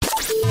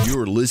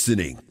You're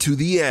listening to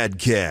the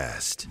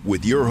AdCast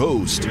with your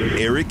host,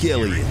 Eric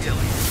Elliott.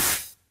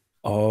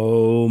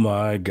 Oh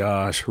my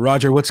gosh.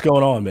 Roger, what's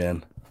going on,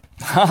 man?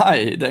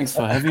 Hi, thanks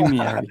for having me,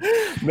 Eric.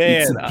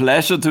 Man, It's a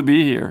pleasure to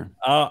be here.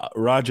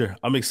 Roger,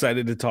 I'm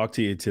excited to talk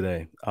to you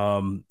today.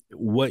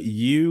 What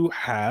you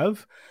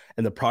have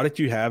and the product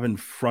you have in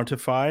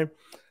Frontify,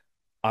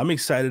 I'm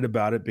excited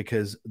about it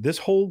because this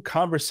whole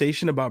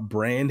conversation about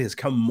brand has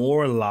come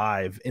more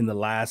alive in the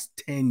last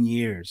 10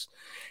 years.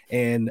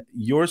 And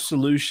your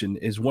solution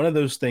is one of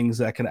those things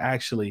that can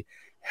actually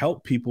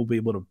help people be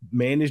able to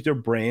manage their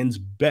brands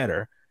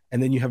better.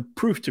 And then you have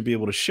proof to be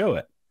able to show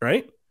it,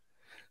 right?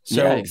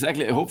 So, yeah,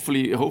 exactly.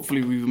 Hopefully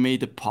we've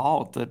made a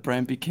part that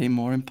brand became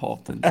more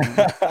important.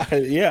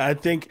 Yeah, I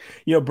think,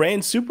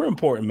 brand's super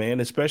important, man,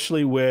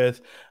 especially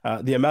with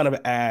the amount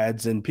of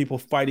ads and people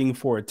fighting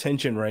for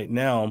attention right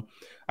now.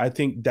 I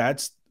think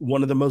that's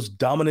one of the most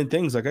dominant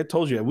things. Like I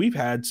told you, we've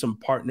had some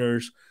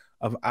partners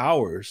of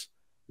ours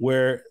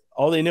where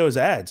all they know is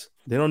ads.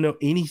 They don't know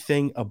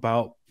anything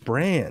about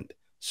brand.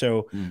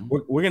 So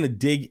we're going to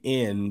dig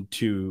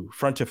into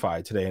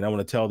Frontify today. And I want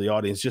to tell the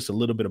audience just a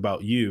little bit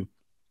about you.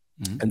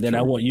 And then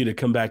I want you to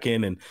come back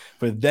in, and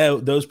for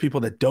those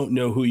people that don't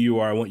know who you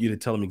are, I want you to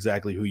tell them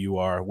exactly who you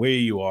are, where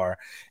you are,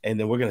 and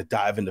then we're going to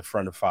dive into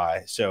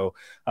Frontify. So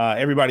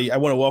everybody, I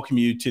want to welcome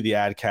you to the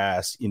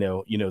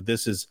AdCast.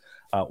 This is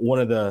one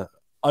of the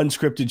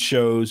unscripted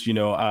shows,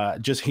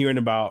 just hearing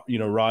about,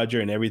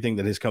 Roger and everything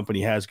that his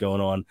company has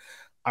going on.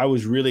 I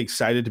was really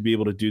excited to be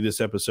able to do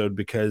this episode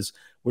because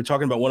we're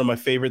talking about one of my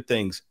favorite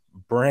things,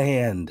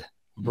 brand.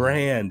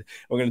 We're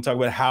going to talk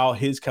about how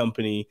his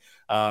company,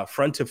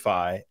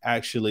 Frontify,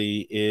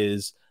 actually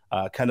is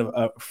kind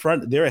of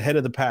they're ahead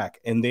of the pack,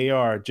 and they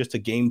are just a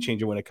game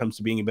changer when it comes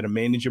to being able to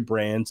manage your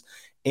brands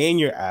and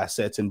your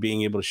assets and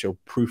being able to show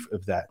proof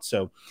of that.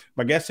 So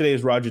my guest today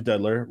is Roger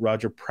Dudler.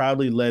 Roger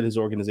proudly led his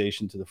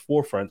organization to the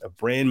forefront of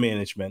brand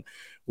management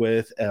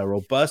with a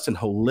robust and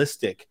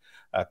holistic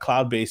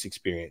cloud-based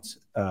experience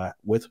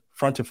with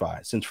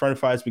Frontify. Since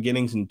Frontify's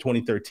beginnings in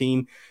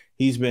 2013,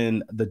 he's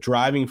been the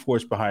driving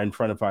force behind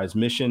Frontify's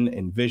mission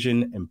and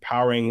vision,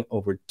 empowering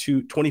over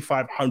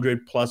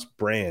 2,500 plus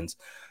brands.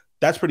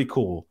 That's pretty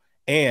cool.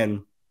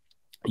 And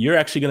you're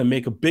actually going to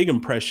make a big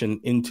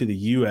impression into the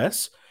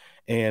US.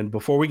 And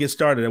before we get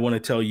started, I want to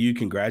tell you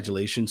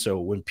congratulations. So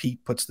when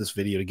Pete puts this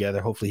video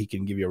together, hopefully he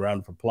can give you a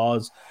round of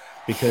applause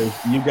because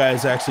you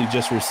guys actually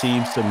just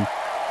received some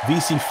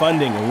VC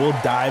funding, and we'll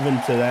dive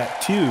into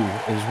that too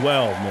as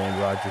well,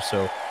 man, Roger.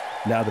 So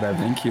now that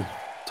Thank you.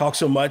 Talk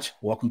so much.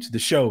 Welcome to the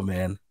show,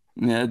 man.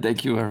 Yeah,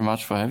 thank you very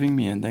much for having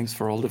me, and thanks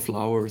for all the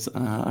flowers.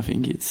 I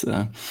think it's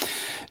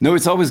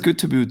it's always good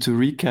to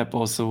recap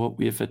also what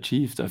we have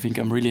achieved. I think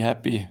I'm really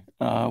happy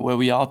where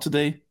we are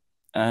today,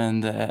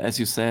 and as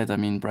you said, I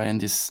mean,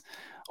 brand is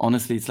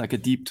honestly it's like a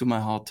deep to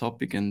my heart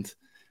topic. And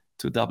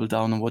to double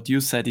down on what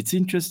you said, it's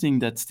interesting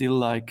that still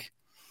like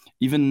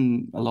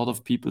even a lot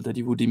of people that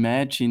you would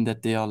imagine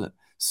that they are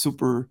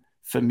super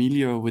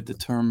familiar with the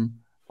term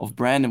of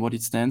brand and what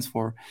it stands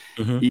for.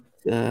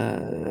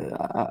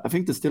 I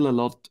think there's still a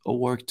lot of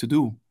work to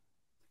do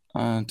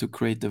to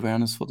create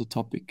awareness for the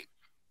topic.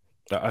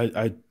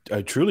 I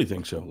truly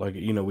think so. Like,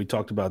 we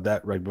talked about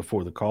that right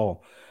before the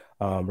call,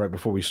 right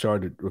before we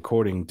started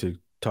recording, to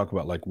talk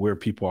about like where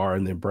people are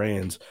in their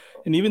brands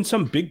and even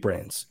some big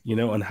brands,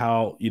 and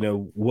how,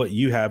 what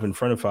you have in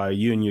Frontify,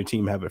 you and your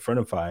team have at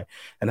Frontify,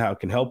 and how it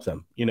can help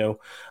them,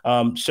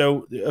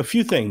 So a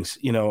few things,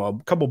 a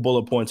couple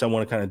bullet points I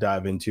want to kind of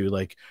dive into.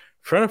 Like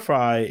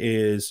Frontify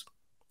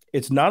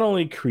it's not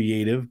only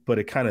creative, but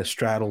it kind of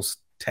straddles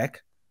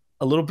tech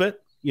a little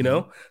bit,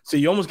 so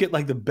you almost get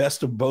like the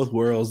best of both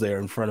worlds there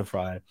in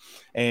Frontify.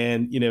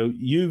 And,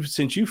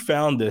 since you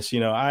found this,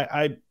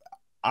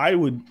 I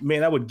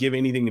would give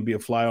anything to be a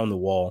fly on the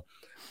wall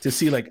to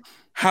see like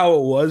how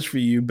it was for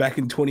you back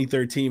in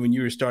 2013 when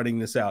you were starting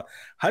this out.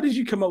 How did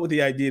you come up with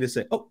the idea to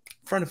say, oh,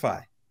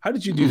 Frontify? How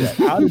did you do that?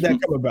 How did that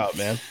come about,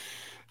 man?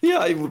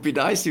 Yeah, it would be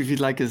nice if it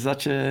like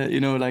such a,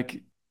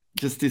 like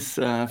just this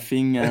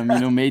thing,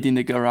 made in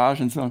the garage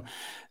and so on.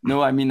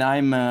 No, I mean,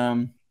 I'm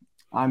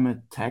a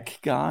tech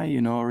guy,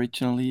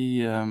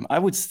 originally. I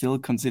would still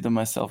consider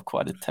myself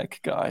quite a tech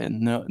guy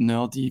and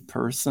nerdy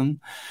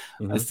person.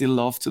 I still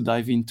love to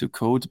dive into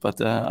code,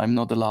 but I'm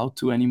not allowed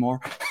to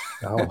anymore.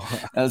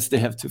 Else they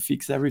have to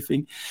fix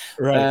everything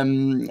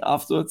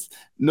afterwards.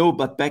 No,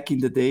 but back in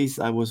the days,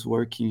 I was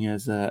working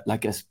as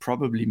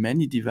probably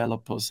many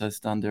developers has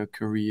done their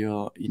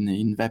career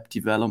in web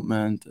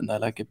development, and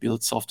I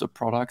build software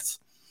products.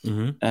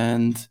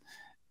 And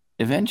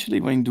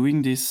eventually, when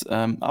doing this,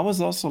 I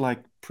was also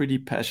pretty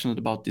passionate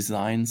about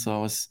design. So I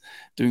was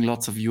doing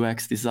lots of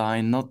UX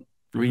design, not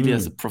really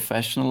as a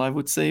professional, I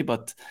would say,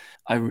 but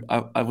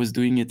I was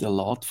doing it a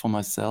lot for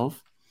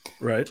myself.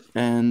 Right.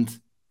 And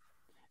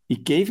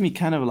it gave me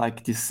kind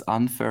of this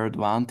unfair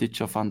advantage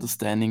of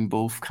understanding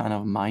both kind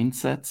of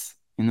mindsets,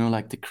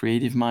 like the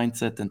creative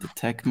mindset and the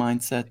tech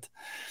mindset.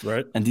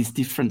 Right. And these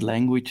different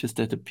languages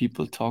that the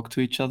people talk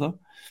to each other.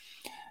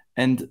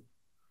 And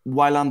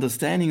while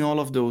understanding all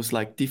of those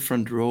like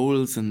different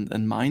roles and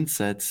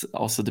mindsets,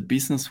 also the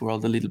business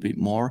world a little bit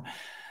more,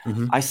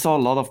 Mm-hmm. I saw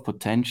a lot of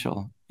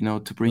potential,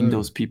 to bring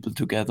those people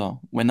together.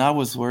 When I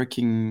was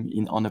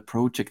working on a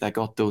project, I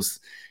got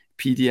those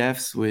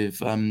PDFs with,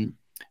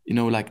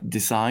 like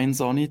designs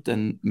on it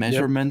and Yep.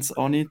 measurements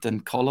on it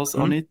and colors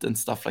Mm-hmm. on it and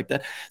stuff like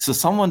that. So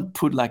someone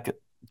put like a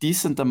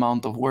decent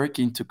amount of work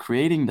into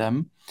creating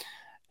them.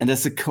 And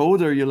as a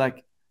coder, you're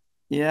like,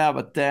 yeah,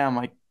 but damn,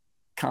 I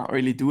can't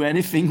really do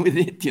anything with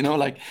it,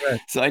 like, Right.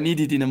 so I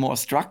need it in a more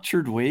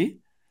structured way.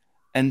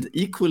 And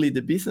equally,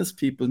 the business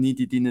people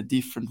need it in a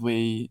different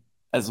way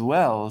as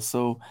well.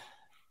 So,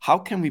 how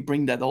can we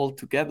bring that all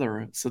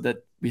together so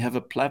that we have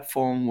a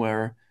platform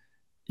where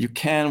you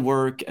can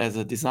work as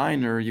a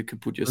designer, you can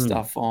put your Mm.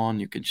 stuff on,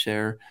 you can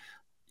share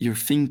your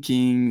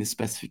thinking, the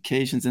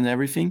specifications, and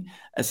everything.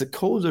 As a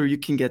coder, you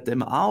can get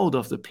them out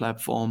of the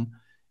platform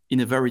in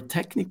a very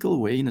technical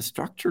way, in a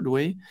structured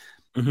way.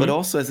 But Mm-hmm.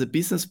 also, as a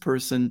business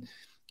person,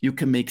 you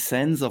can make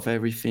sense of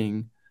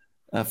everything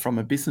from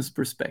a business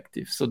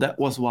perspective. So that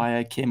was why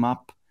I came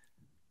up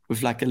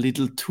with like a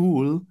little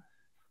tool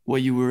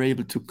where you were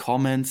able to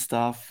comment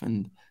stuff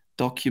and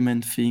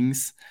document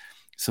things.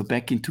 So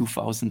back in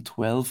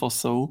 2012 or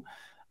so,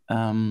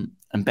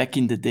 and back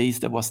in the days,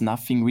 there was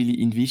nothing really.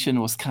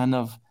 InVision was kind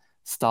of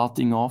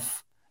starting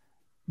off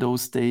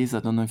those days. I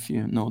don't know if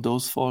you know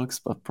those folks,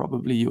 but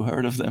probably you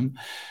heard of them.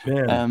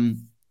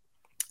 Man.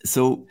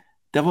 So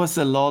there was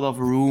a lot of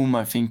room,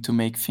 I think, to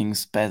make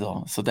things better.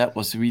 So that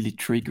was really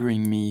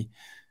triggering me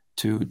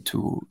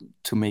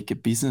to make a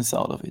business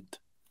out of it.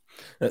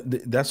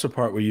 That's the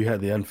part where you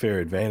had the unfair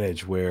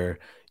advantage, where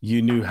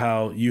you knew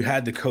how you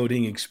had the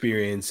coding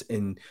experience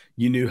and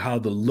you knew how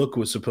the look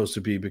was supposed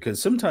to be.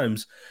 Because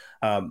sometimes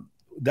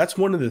that's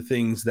one of the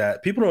things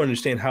that people don't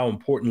understand, how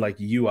important like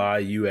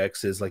UI,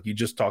 UX is. Like you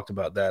just talked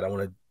about that. I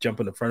want to jump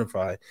into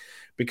Frontify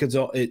because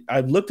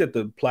I've looked at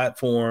the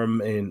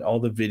platform and all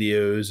the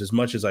videos as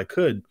much as I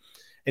could,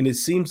 and it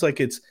seems like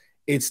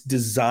it's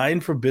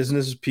designed for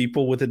business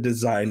people with a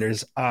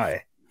designer's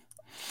eye.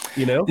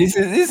 You know? This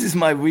is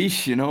my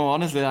wish,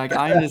 honestly, like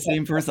I'm the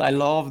same person. I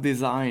love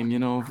design,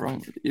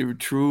 from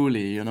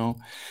truly,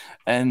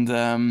 and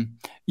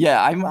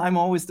yeah, I'm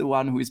always the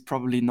one who is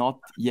probably not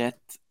yet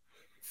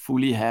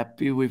fully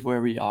happy with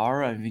where we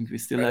are. I think we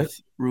still have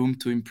Right. room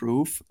to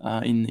improve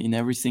in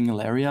every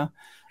single area.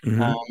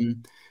 Mm-hmm.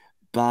 Um,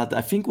 but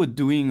I think we're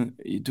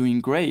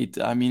doing great.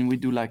 I mean, we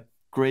do like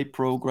great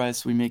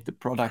progress. We make the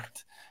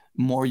product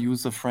more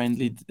user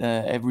friendly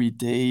every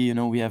day.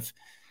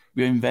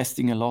 We're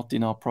investing a lot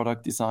in our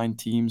product design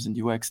teams and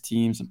UX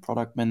teams and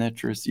product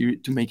managers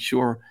to make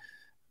sure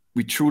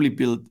we truly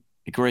build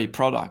a great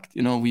product.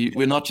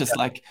 We're not just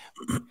like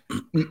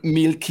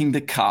milking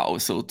the cow,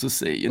 so to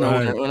say.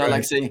 Right, We're not like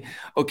right. saying,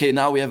 okay,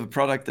 now we have a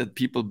product that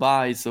people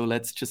buy, so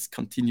let's just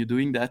continue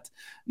doing that.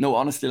 No,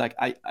 honestly, like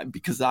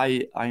because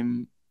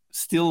I'm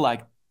still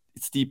like,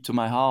 it's deep to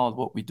my heart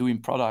what we do in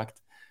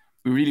product.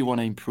 We really want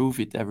to improve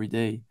it every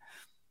day,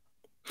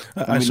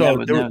 and I we saw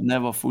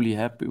never fully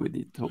happy with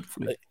it,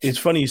 hopefully. it's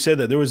funny you said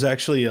that. There was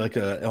actually like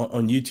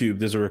on YouTube,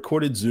 there's a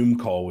recorded Zoom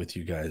call with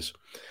you guys.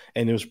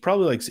 And it was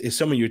probably like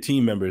some of your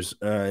team members.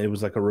 It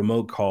was like a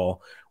remote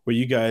call where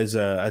you guys,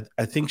 I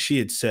think she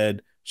had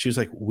said, she was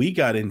like, we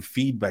got in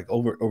feedback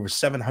over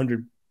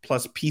 700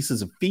 plus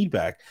pieces of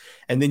feedback.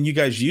 And then you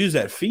guys use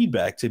that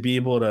feedback to be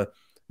able to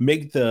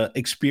make the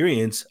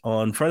experience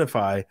on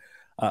Frontify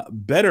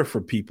better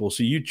for people.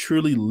 So you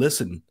truly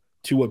listen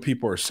to what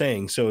people are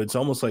saying. So it's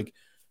almost like,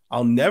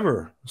 I'll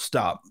never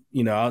stop.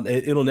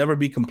 It'll never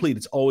be complete.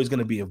 It's always going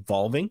to be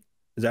evolving.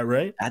 Is that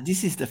right?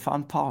 This is the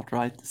fun part,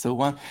 right?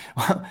 So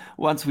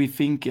once we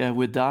think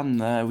we're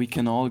done, we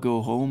can all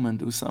go home and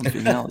do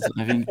something else.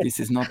 I think this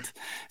is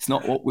it's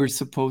not what we're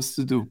supposed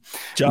to do. We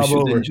Job should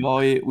over.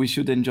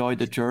 enjoy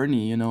the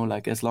journey,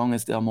 like as long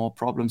as there are more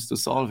problems to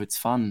solve, it's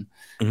fun.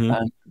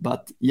 Mm-hmm.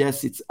 But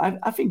yes,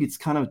 I think it's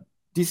kind of,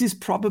 this is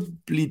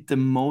probably the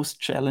most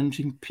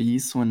challenging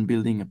piece when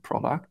building a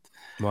product,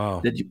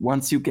 Wow. that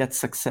once you get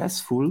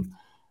successful,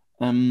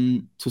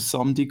 to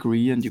some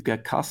degree, and you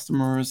get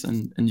customers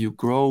and you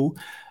grow,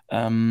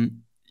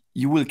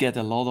 you will get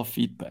a lot of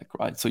feedback,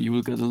 right? So you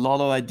will get a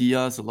lot of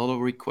ideas, a lot of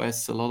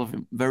requests, a lot of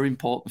very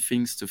important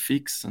things to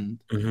fix and,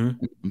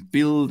 Mm-hmm. and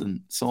build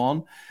and so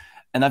on.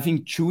 And I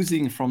think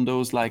choosing from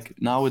those, like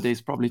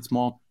nowadays, probably it's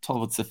more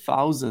towards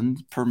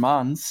 1,000 per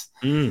month.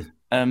 Mm.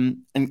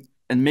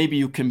 And maybe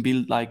you can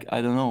build like,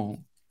 I don't know,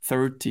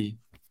 30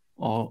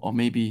 or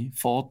maybe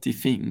 40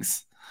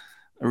 things,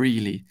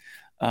 really.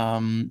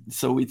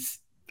 So it's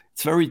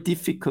very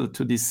difficult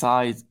to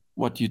decide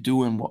what you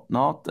do and what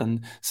not.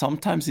 And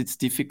sometimes it's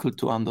difficult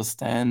to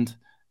understand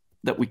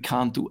that we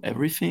can't do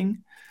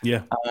everything.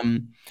 Yeah.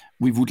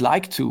 We would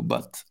like to,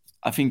 but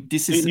I think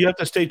this is, You have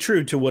to stay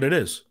true to what it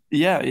is.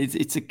 yeah,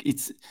 it's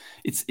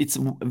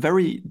a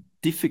very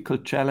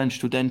difficult challenge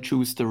to then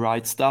choose the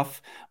right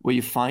stuff, where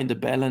you find a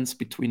balance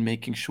between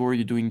making sure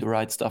you're doing the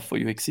right stuff for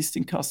your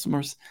existing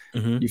customers.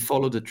 Mm-hmm. You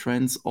follow the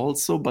trends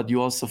also, but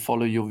you also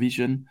follow your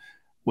vision,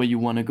 where you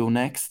want to go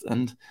next.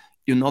 And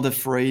you're not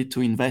afraid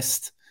to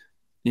invest,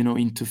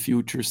 into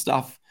future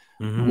stuff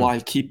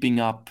while keeping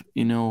up,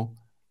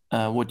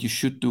 what you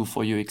should do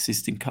for your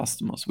existing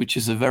customers, which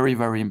is a very,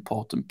 very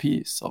important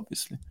piece,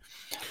 obviously.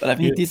 But I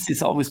think this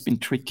has always been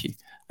tricky,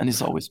 and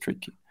it's always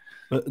tricky.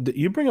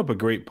 You bring up a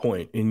great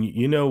point, and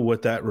you know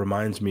what that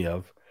reminds me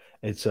of?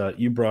 It's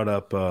you brought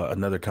up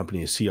another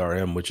company, a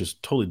CRM, which is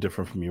totally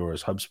different from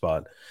yours,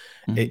 HubSpot.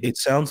 It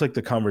sounds like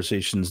the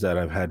conversations that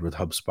I've had with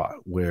HubSpot,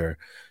 where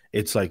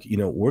it's like,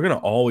 we're going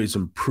to always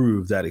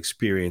improve that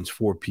experience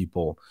for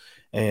people.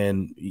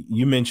 And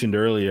you mentioned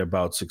earlier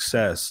about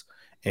success,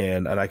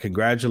 and I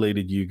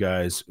congratulated you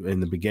guys in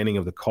the beginning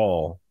of the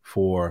call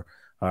for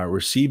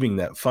receiving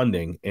that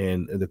funding.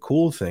 And the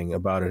cool thing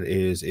about it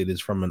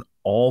is from an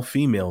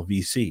all-female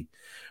VC,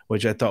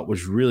 which I thought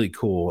was really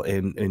cool.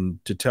 And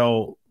to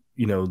tell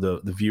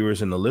the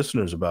viewers and the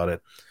listeners about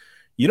it,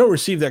 you don't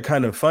receive that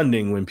kind of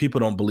funding when people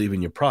don't believe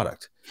in your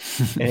product.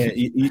 And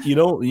you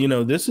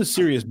don't, this is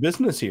serious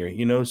business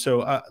here,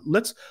 so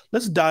let's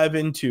dive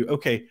into,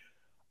 okay,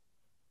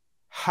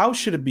 how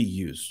should it be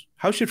used?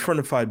 How should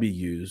Frontify be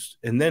used?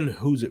 And then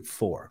who's it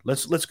for?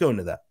 Let's go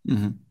into that.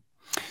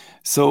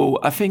 So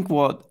I think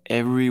what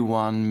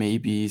everyone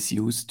maybe is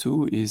used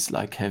to is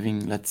like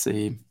having, let's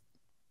say,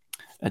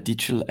 a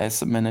digital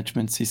asset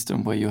management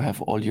system where you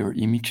have all your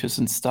images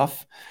and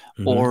stuff,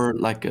 or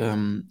like a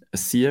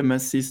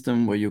CMS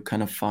system where you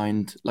kind of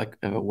find like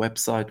a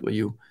website where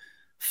you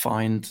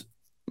find,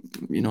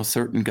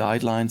 certain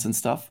guidelines and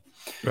stuff.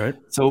 Right.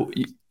 So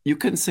you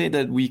can say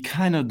that we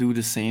kind of do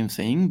the same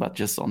thing, but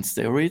just on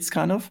steroids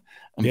kind of,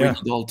 and bring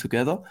it all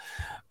together.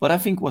 But I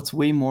think what's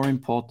way more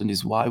important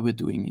is why we're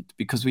doing it,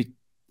 because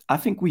I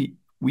think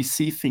we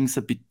see things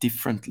a bit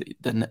differently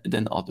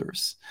than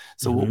others.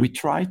 So what we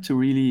try to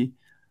really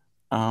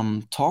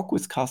talk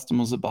with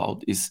customers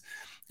about is,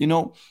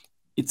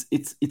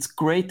 it's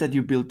great that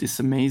you built this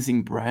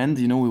amazing brand.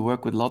 We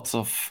work with lots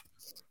of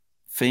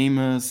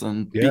famous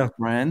and big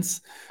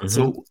brands.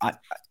 So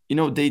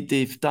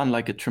they've done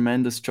like a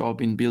tremendous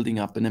job in building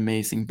up an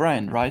amazing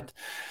brand, right?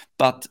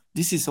 But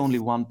this is only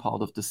one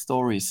part of the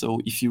story. So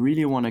if you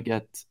really want to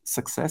get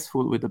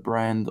successful with a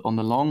brand on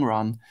the long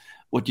run,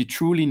 what you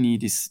truly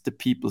need is the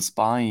people's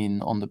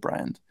buy-in on the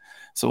brand.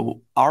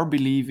 So our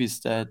belief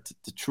is that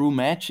the true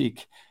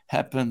magic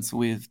happens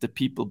with the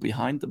people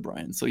behind the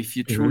brand. So if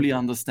you truly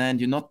understand,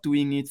 you're not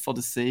doing it for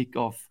the sake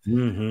of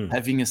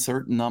having a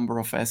certain number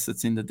of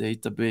assets in the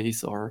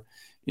database, or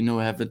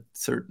have a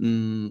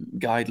certain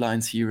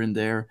guidelines here and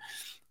there.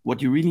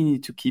 What you really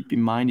need to keep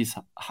in mind is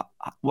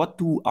what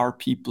do our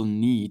people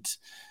need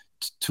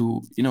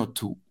to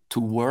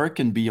work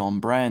and be on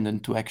brand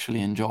and to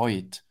actually enjoy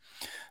it.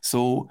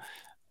 So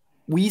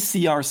we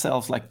see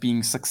ourselves like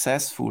being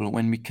successful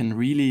when we can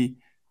really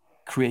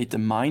create a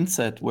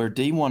mindset where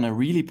they want to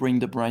really bring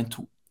the brand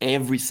to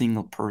every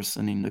single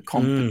person in the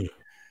company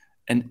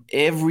and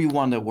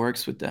everyone that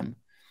works with them.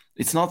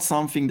 It's not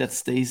something that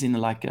stays in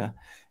like a,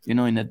 in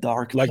a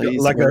dark place.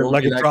 Like a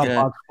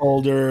Dropbox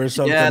folder or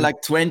something. Yeah,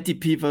 like 20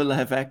 people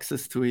have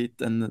access to it,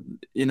 and,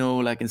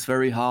 like it's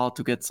very hard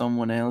to get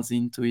someone else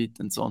into it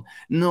and so on.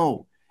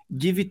 No,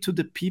 give it to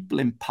the people,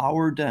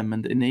 empower them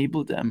and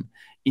enable them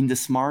in the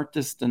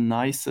smartest and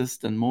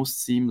nicest and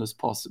most seamless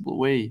possible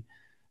way.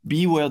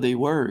 Be where they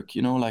work,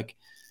 like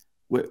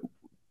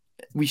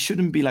we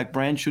shouldn't be like,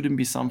 brand shouldn't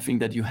be something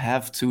that you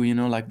have to,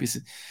 like this.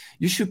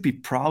 You should be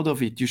proud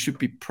of it. You should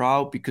be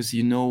proud because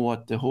you know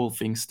what the whole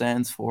thing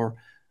stands for,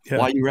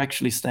 why you're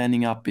actually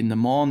standing up in the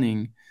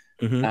morning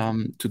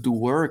to do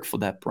work for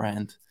that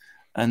brand.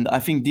 And I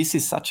think this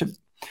is such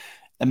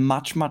a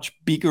much, much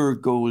bigger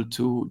goal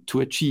to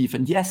achieve.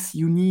 And yes,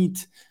 you need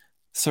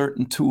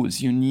certain tools.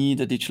 You need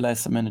a digital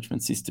asset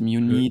management system. You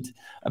need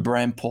a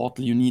brand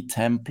portal. You need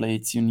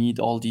templates. You need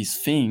all these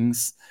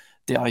things.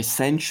 They are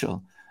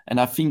essential. And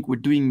I think we're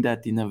doing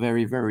that in a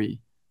very, very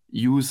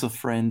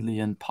user-friendly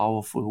and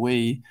powerful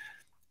way.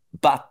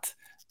 But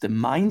the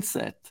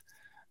mindset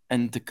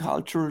and the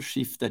cultural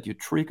shift that you're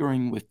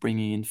triggering with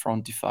bringing in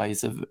Frontify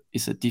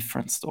is a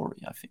different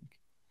story, I think.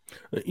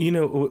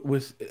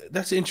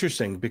 That's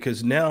interesting,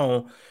 because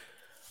now,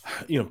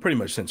 pretty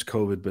much since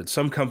COVID, but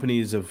some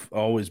companies have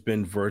always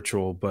been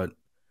virtual. But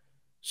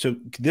so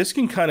this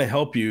can kind of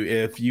help you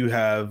if you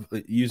have,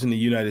 using the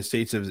United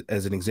States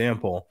as an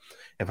example,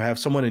 if I have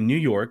someone in New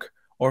York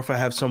or if I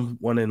have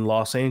someone in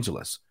Los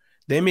Angeles,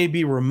 they may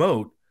be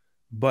remote,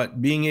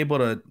 but being able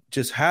to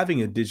just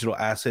having a digital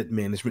asset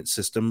management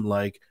system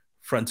like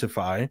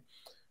Frontify,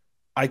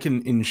 I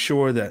can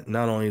ensure that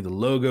not only the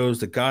logos,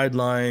 the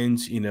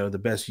guidelines, the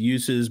best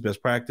uses,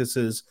 best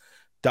practices,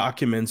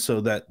 documents,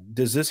 so that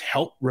does this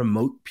help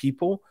remote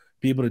people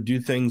be able to do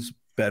things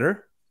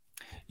better?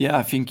 Yeah,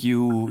 I think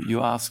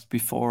you asked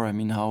before,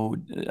 how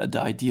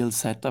the ideal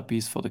setup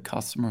is for the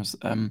customers.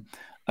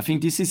 I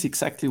think this is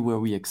exactly where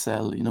we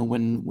excel.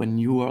 When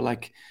you are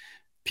like,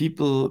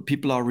 people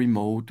are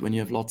remote, when you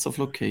have lots of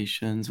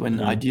locations, when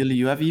ideally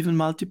you have even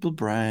multiple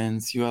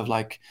brands, you have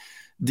like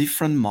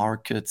different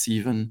markets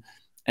even.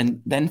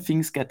 And then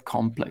things get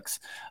complex.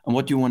 And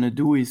what you want to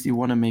do is you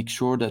want to make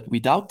sure that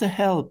without the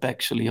help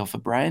actually of a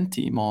brand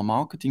team or a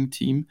marketing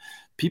team,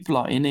 people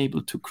are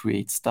enabled to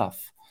create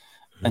stuff.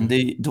 And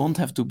they don't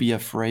have to be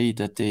afraid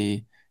that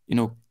they,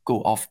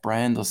 go off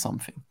brand or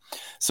something.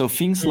 So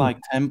things like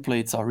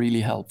templates are really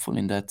helpful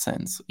in that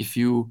sense. If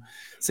you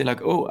say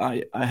like, oh,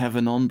 I have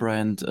an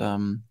on-brand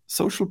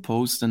social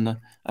post and I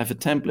have a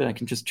template, I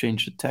can just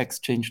change the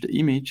text, change the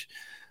image,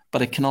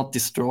 but I cannot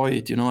destroy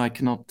it. I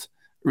cannot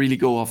really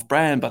go off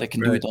brand, but I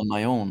can do it on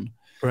my own.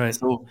 Right.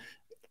 So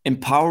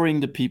empowering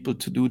the people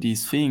to do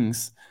these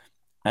things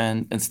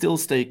and still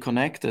stay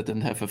connected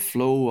and have a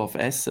flow of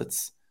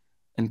assets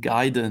and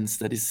guidance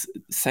that is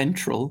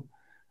central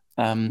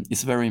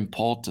is very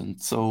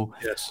important. So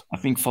Yes. I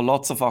think for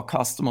lots of our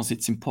customers,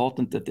 it's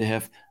important that they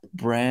have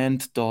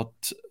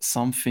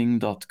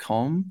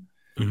brand.something.com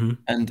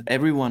and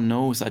everyone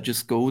knows I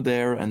just go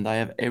there and I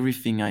have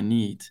everything I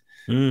need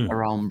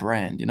around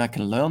brand. I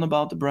can learn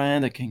about the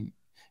brand. I can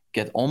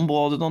get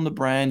onboarded on the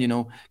brand,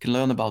 can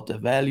learn about the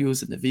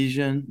values and the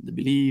vision, the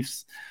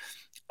beliefs.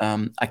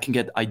 I can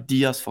get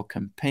ideas for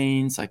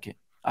campaigns. I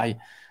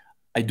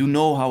do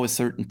know how a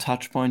certain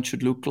touch point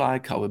should look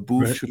like, how a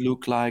booth should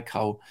look like,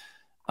 how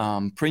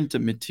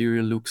printed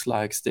material looks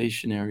like,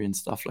 stationery and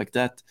stuff like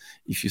that,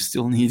 if you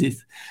still need it.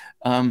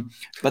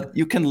 But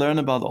you can learn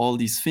about all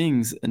these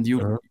things and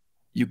you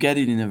get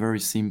it in a very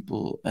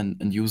simple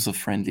and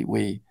user-friendly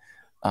way.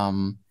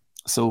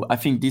 So I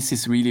think this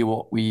is really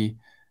what we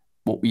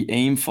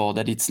aim for,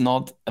 that it's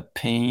not a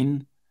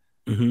pain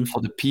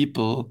for the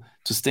people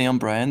to stay on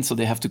brand. So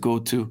they have to go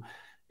to,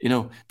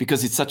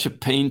 because it's such a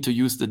pain to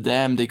use the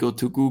DAM, they go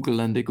to Google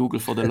and they Google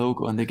for the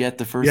logo and they get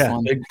the first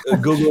one. They're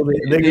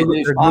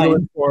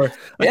Googling for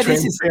a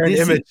transparent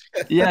image.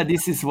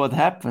 This is what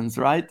happens,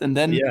 right? And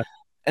then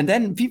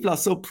people are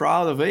so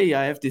proud of, hey,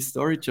 I have this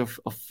storage of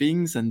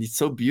things and it's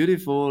so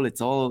beautiful.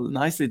 It's all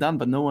nicely done,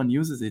 but no one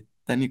uses it.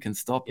 Then you can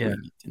stop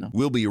doing it.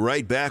 We'll be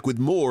right back with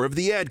more of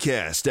the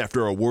AdCast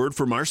after a word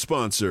from our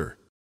sponsor.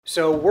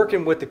 So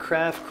working with the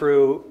craft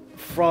crew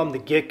from the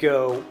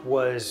get-go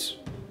was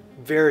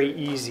very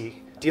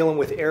easy. Dealing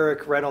with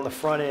Eric right on the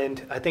front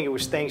end, I think it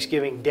was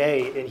Thanksgiving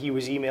Day, and he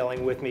was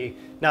emailing with me.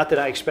 Not that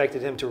I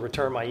expected him to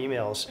return my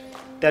emails.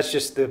 That's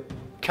just the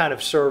kind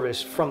of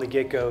service from the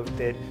get-go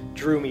that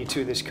drew me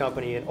to this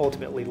company and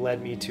ultimately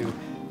led me to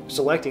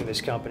selecting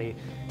this company.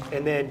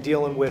 And then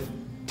dealing with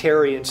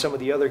Terry and some of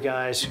the other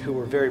guys who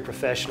were very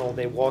professional.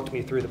 They walked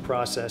me through the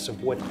process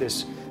of what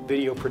this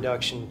video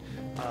production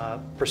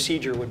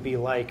procedure would be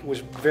like. It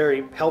was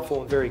very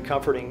helpful and very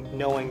comforting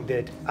knowing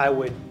that I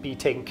would be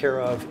taken care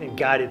of and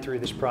guided through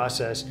this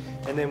process.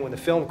 And then when the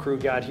film crew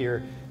got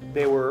here,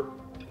 they were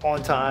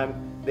on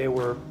time, they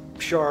were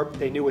sharp,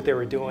 they knew what they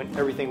were doing,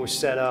 everything was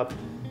set up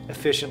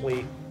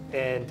efficiently,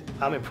 and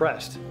I'm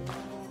impressed.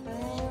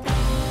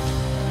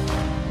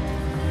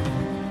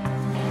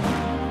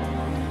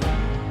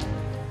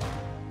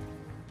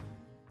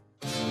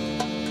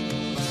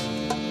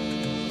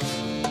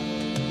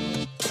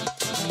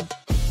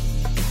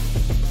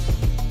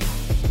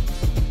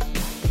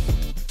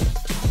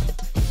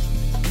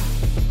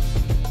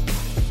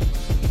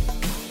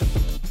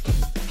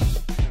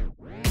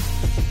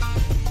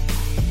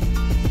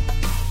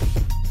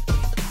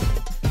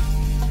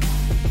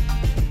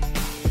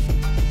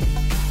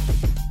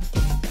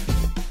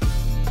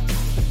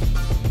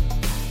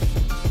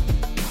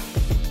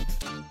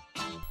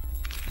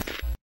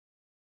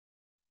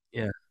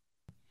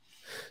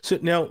 So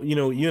now,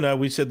 you and I,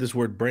 we said this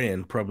word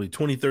brand probably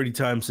 20, 30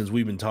 times since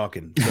we've been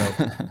talking.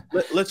 So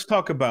let's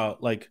talk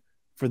about, like,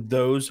 for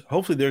those,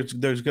 hopefully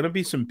there's going to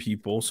be some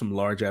people, some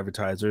large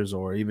advertisers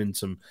or even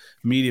some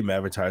medium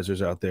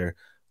advertisers out there.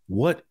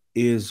 What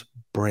is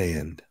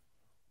brand?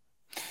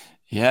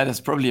 Yeah,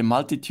 there's probably a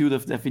multitude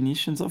of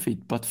definitions of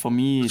it, but for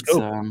me,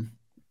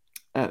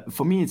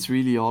 it's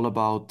really all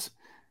about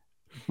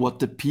what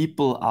the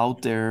people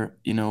out there,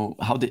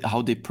 how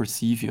they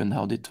perceive you and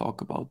how they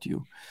talk about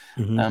you.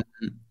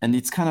 And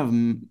it's kind of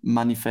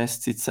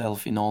manifests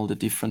itself in all the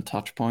different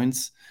touch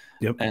points.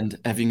 And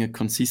having a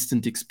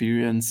consistent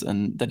experience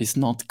and that is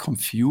not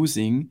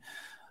confusing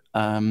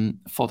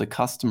for the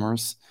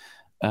customers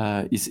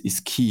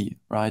is key,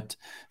 right?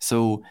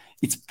 So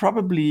it's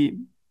probably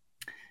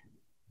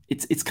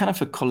it's kind of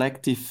a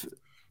collective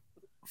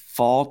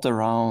thought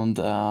around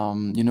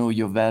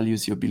your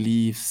values, your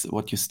beliefs,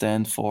 what you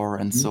stand for,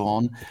 and so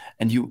on,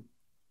 and you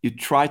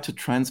try to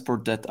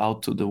transport that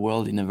out to the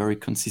world in a very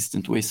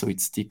consistent way so it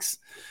sticks.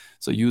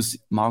 So use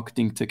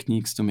marketing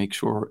techniques to make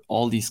sure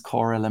all these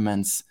core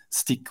elements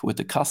stick with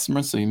the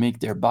customer, so you make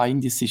their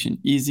buying decision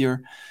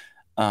easier.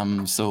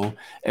 So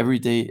every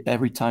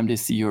time they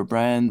see your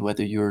brand,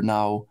 whether you're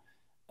now,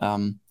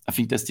 I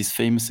think there's this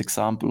famous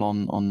example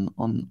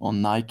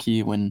on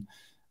Nike,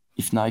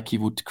 if Nike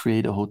would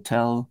create a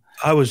hotel.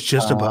 I was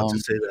just about to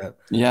say that.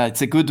 Yeah,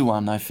 it's a good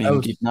one, I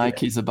think. If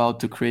Nike is about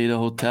to create a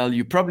hotel,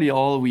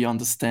 we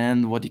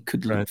understand what it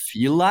could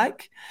feel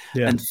like,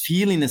 and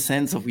feel in a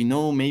sense of, we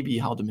know maybe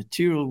how the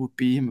material would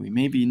be, we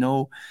maybe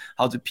know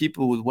how the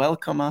people would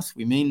welcome us,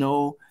 we may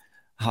know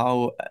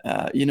how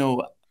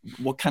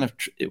what kind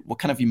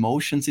of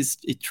emotions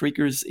it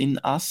triggers in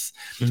us.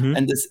 Mhm.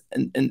 And this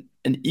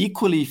and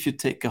equally, if you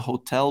take a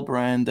hotel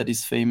brand that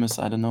is famous,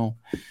 I don't know,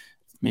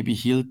 maybe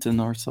Hilton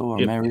or so, or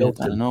Yep, Marriott, I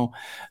Hilton. don't know.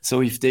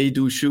 So if they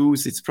do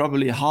shoes, it's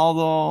probably a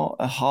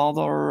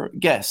harder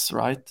guess,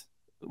 right?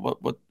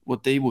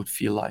 What they would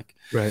feel like.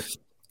 Right.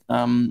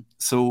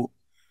 So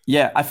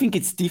yeah, I think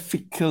it's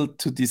difficult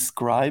to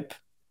describe.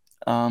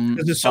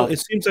 Because But it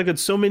seems like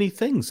it's so many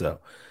things though.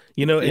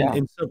 And, yeah,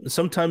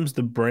 sometimes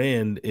the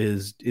brand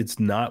it's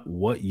not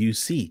what you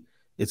see,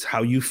 it's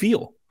how you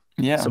feel.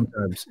 yeah.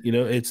 Sometimes,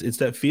 it's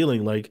that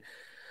feeling like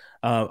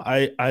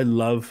I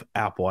love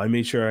Apple. I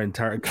made sure our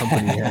entire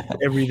company has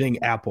everything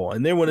Apple,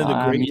 and they're one of the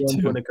great Me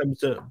ones too. when it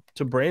comes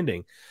to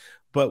branding.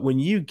 But when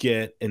you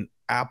get an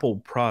Apple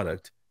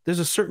product, there's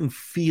a certain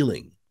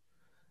feeling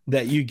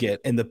that you get,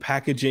 and the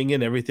packaging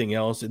and everything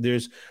else.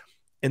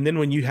 And then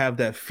when you have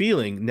that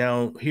feeling,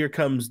 now here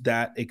comes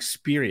that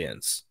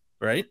experience,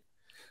 right?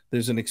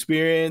 There's an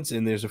experience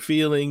and there's a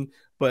feeling.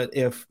 But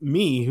if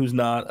me, who's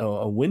not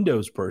a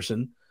Windows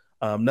person,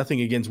 nothing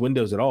against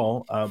Windows at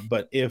all,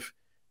 but if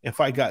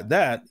I got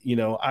that,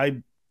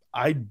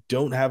 I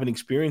don't have an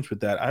experience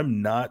with that.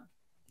 I'm not,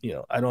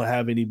 I don't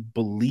have any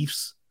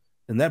beliefs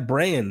in that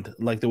brand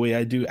like the way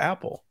I do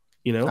Apple.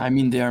 I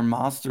mean, they are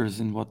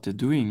masters in what they're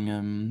doing.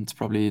 It's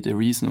probably the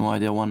reason why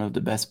they're one of the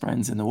best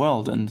brands in the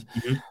world.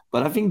 Mhm.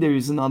 But I think there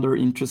is another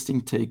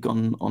interesting take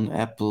on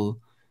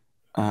Apple,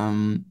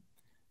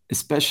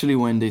 especially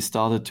when they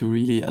started to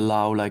really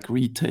allow like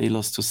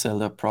retailers to sell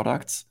their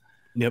products.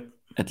 Yep.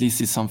 At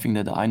least it's something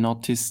that I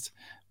noticed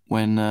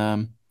when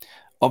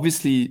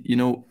obviously,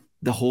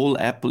 the whole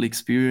Apple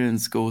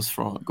experience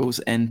goes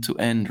end to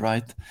end,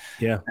 right?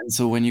 Yeah. And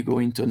so when you go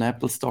into an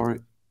Apple store,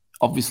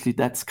 obviously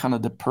that's kind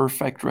of the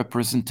perfect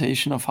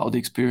representation of how the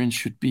experience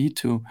should be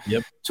to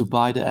Yep.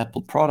 buy the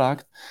Apple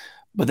product.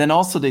 But then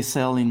also they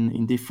sell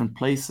in different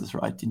places,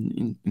 right?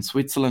 In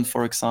Switzerland,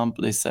 for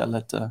example, they sell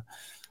at the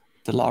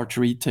large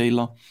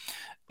retailer,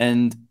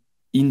 and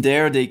in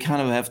there they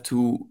kind of have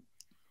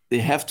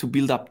to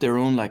build up their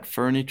own like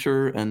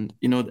furniture and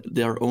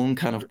their own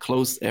kind of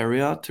closed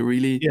area to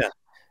really. Yeah.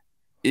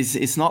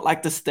 It's not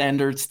like the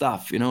standard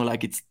stuff,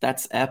 like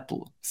that's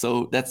Apple.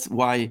 So that's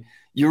why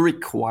you're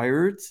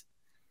required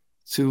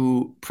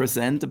to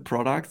present the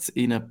products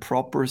in a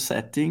proper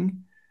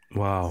setting,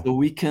 Wow. so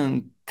we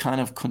can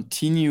kind of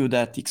continue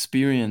that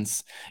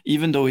experience,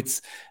 even though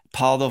it's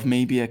part of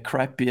maybe a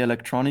crappy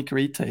electronic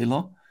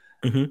retailer.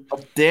 Mhm.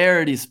 But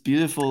there, this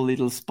beautiful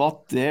little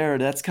spot there,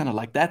 that's kind of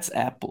like that's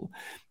Apple,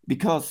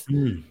 because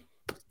Mm.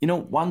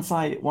 once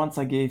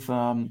I gave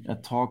a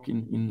talk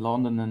in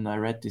London, and I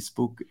read this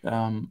book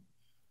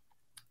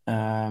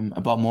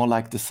about more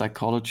like the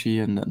psychology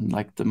and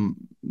like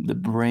the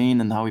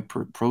brain and how it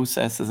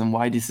processes and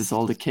why this is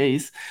all the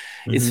case.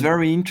 It's Mhm.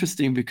 very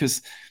interesting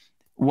because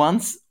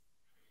once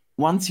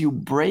you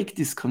break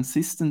this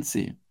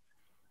consistency,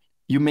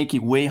 you make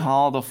it way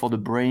harder for the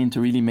brain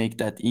to really make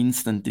that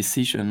instant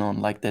decision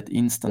on like that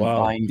instant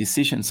Wow. buying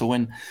decision. So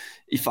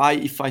if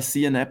I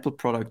see an Apple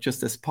product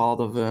just as part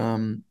of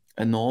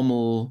a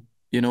normal,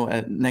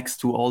 next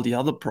to all the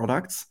other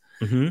products,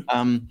 Mhm.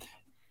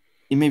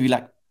 it may be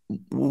like,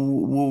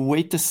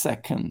 wait a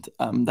second,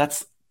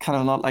 that's kind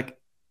of not like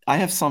I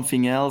have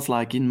something else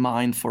like in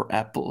mind for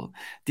Apple.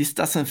 This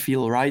doesn't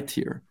feel right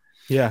here.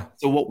 Yeah.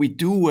 So what we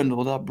do and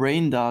what our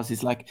brain does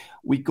is like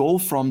we go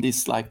from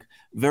this like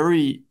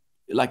very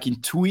like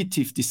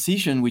intuitive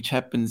decision, which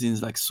happens in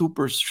like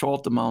super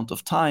short amount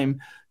of time,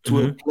 to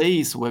a Mhm.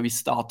 place where we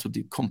start to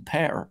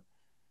compare,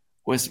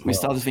 where we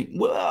start Wow. to think,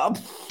 well,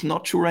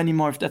 not sure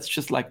anymore if that's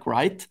just like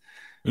right,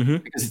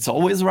 Mhm. because it's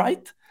always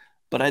right.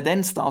 But I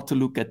then start to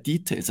look at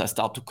details. I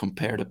start to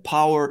compare the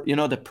power,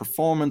 the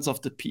performance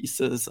of the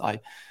pieces.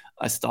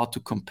 I start to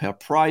compare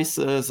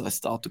prices. I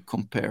start to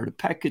compare the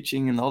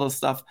packaging and other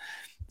stuff.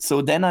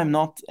 So then I'm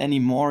not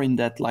anymore in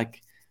that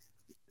like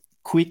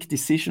quick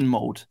decision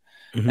mode.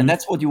 And Mhm.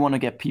 that's what you want to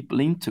get people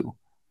into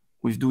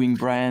with doing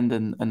brand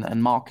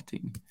and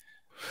marketing.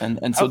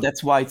 And so How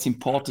that's why it's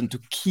important to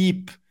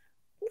keep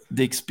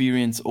the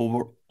experience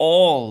over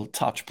all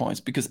touch points,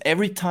 because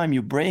every time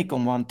you break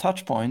on one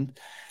touch point,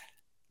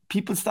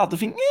 people start to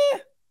think,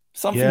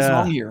 something's Yeah.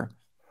 wrong here.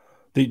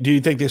 Do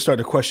you think they start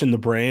to question the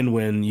brand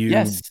when you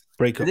Yes,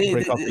 break off the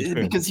experience?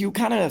 because you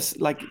kind of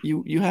like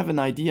you have an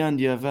idea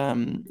and you have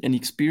an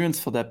experience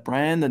for that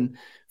brand, and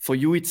for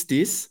you it's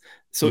this.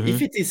 So if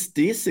Mhm. it is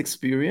this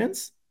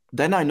experience,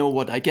 then I know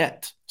what I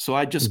get. So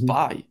I just Mhm.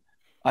 buy.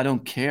 I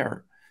don't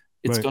care.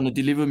 It's Right. going to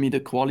deliver me the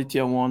quality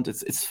I want.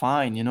 It's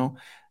fine.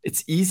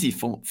 It's easy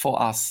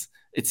for us.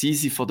 It's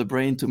easy for the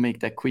brain to make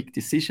that quick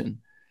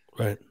decision.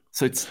 Right.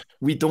 So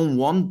we don't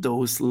want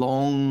those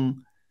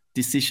long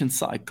decision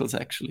cycles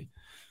actually.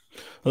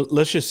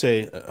 Let's just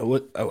say,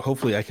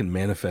 hopefully I can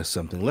manifest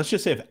something. Let's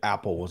just say if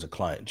Apple was a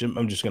client. Jim,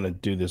 I'm just going to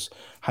do this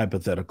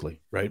hypothetically,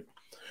 right?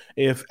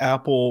 If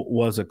Apple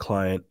was a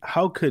client,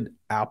 how could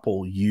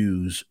Apple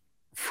use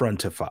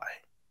Frontify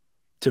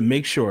to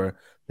make sure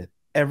that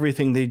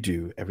everything they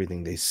do,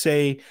 everything they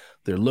say,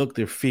 their look,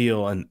 their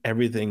feel, and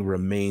everything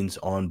remains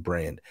on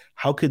brand.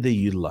 How could they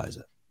utilize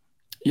it?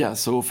 Yeah,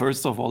 so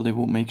first of all, they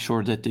will make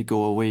sure that they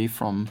go away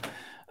from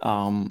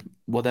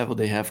whatever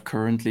they have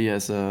currently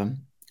as a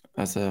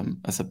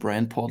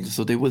brand portal.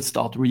 So they will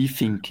start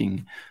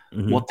rethinking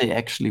what they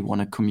actually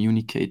want to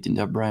communicate in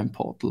their brand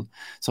portal.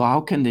 So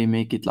how can they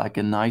make it like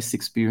a nice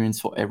experience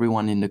for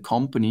everyone in the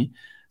company,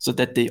 so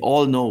that they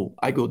all know,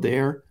 I go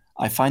there,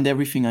 I find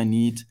everything I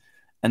need,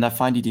 and I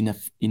find it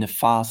in a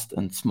fast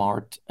and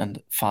smart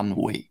and fun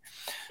way.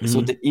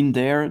 So in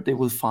there they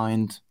will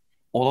find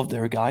all of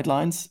their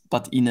guidelines,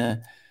 but in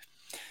an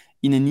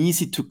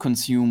easy to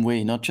consume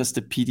way, not just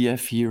a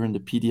PDF here and a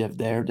PDF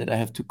there that I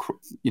have to,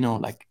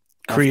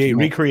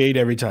 Recreate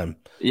every time.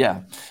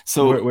 Yeah.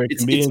 So where it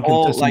can be it's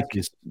all like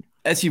inconsistencies.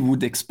 as you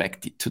would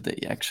expect it today,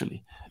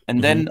 actually.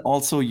 And then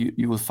also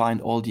you will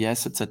find all the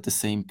assets at the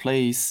same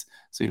place.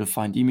 So you'll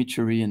find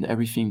imagery and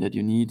everything that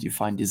you need. You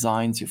find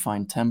designs, you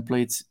find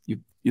templates.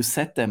 You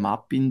set them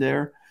up in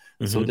there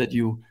so that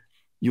you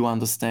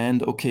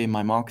understand, okay,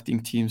 my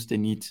marketing teams, they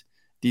need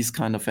these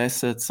kind of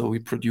assets. So we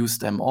produce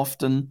them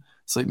often.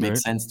 So it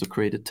makes sense to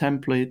create a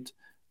template.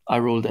 I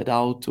roll that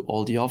out to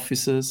all the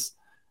offices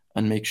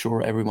and make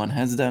sure everyone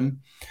has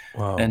them.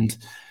 Wow. And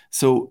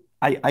so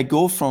I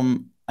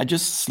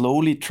just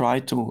slowly try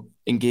to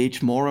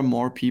engage more and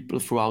more people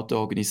throughout the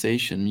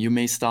organization. You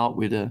may start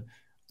with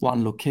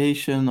one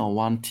location or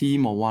one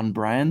team or one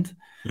brand.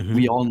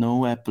 We all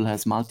know Apple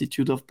has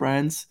multitude of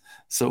brands.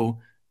 So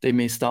they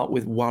may start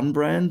with one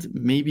brand.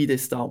 Maybe they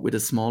start with a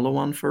smaller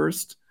one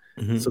first.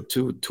 So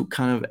to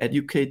kind of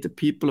educate the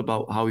people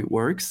about how it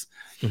works.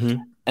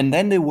 And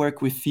then they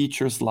work with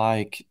features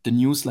like the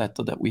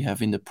newsletter that we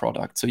have in the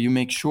product. So you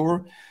make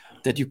sure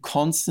that you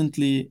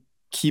constantly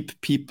keep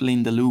people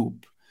in the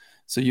loop.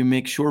 So you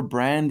make sure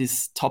brand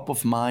is top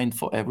of mind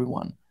for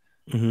everyone.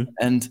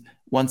 And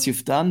once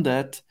you've done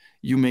that,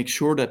 you make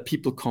sure that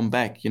people come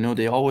back.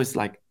 They always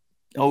like,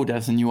 oh,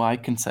 there's a new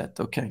icon set.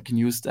 Okay, I can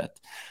use that.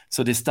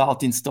 So they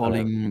start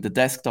installing the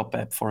desktop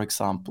app, for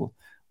example,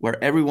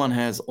 where everyone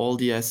has all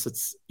the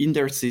assets in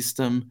their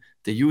system.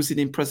 They use it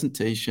in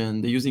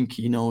presentation, they use it in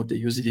Keynote, they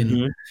use it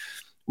in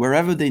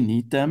wherever they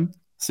need them.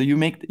 So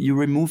you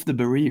remove the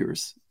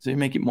barriers. So you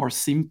make it more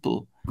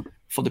simple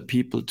for the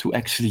people to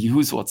actually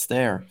use what's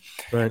there.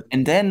 Right.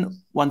 And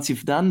then once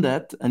you've done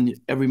that and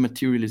every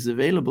material is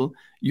available,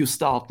 you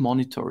start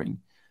monitoring.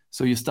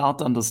 So you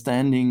start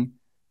understanding,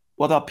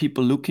 what are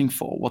people looking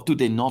for? What do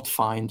they not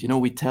find?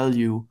 We tell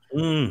you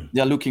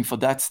they're looking for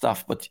that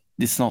stuff, but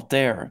it's not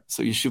there.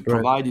 So you should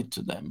provide it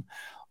to them.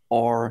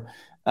 Or,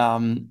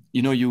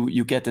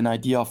 you get an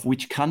idea of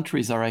which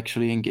countries are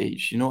actually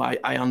engaged.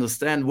 I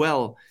understand,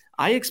 well,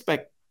 I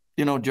expect,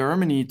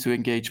 Germany to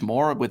engage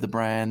more with the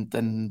brand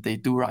than they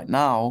do right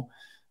now.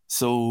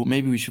 So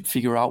maybe we should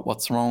figure out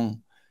what's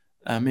wrong.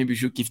 Maybe we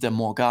should give them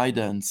more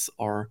guidance,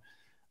 or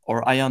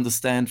I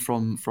understand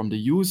from the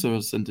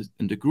users and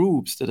the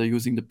groups that are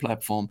using the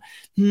platform,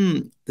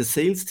 the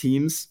sales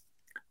teams,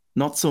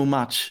 not so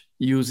much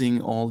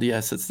using all the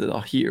assets that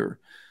are here.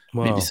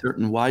 Wow. Maybe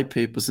certain white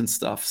papers and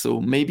stuff. So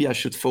maybe I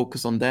should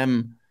focus on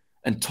them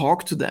and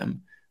talk to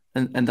them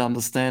and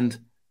understand,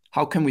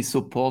 how can we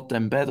support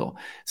them better?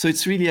 So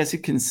it's really, as you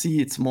can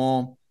see, it's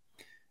more,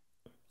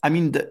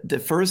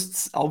 the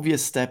first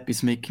obvious step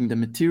is making the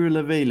material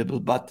available,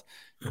 but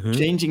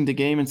changing the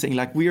game and saying,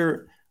 like,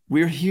 we're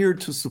here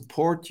to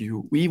support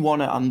you. We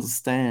want to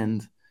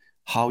understand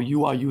how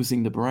you are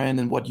using the brand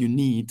and what you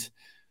need.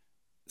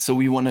 So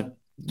we want to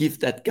give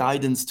that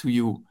guidance to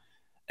you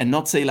and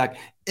not say like,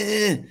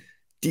 here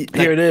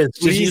it is.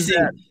 Just use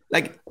that.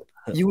 Like,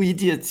 you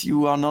idiots,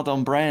 you are not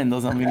on brand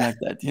or something like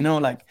that.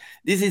 Like,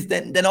 this is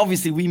then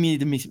obviously we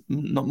made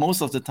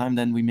most of the time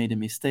then we made a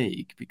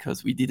mistake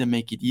because we didn't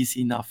make it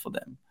easy enough for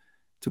them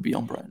to be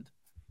on brand.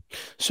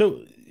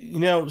 So,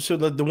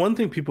 the one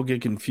thing people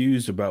get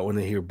confused about when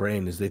they hear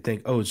brand is they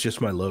think, oh, it's just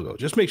my logo.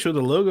 Just make sure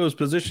the logo is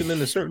positioned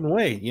in a certain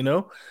way,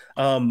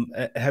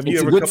 Have you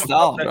ever come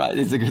across that? Right?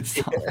 It's a good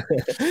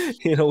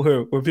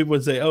style. Where people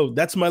would say, oh,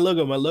 that's my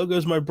logo. My logo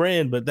is my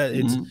brand, but that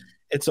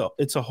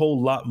it's a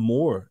whole lot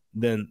more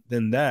than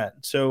that.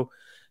 So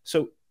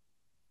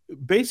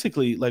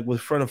basically, like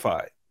with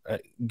Frontify,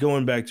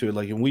 going back to it,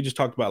 like, and we just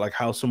talked about like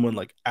how someone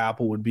like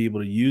Apple would be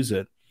able to use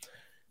it.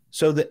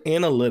 So the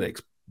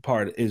analytics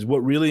part is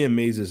what really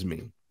amazes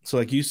me. So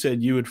like you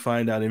said, you would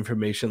find out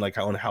information like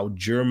on how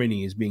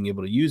Germany is being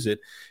able to use it.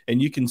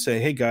 And you can say,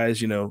 hey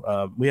guys,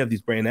 we have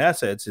these brand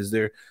assets. Is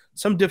there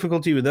some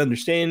difficulty with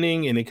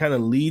understanding? And it kind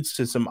of leads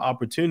to some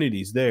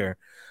opportunities there.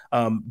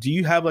 Do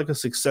you have like a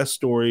success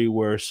story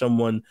where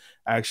someone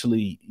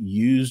actually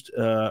used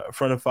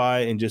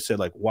Frontify and just said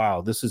like,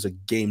 wow, this is a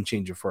game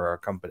changer for our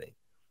company?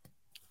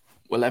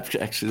 Well,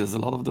 actually, there's a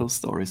lot of those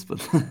stories,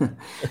 but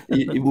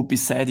it would be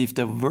sad if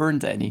there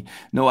weren't any.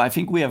 No, I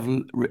think we have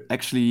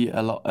actually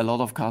a lot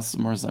of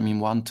customers.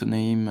 One to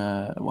name,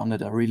 one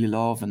that I really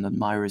love and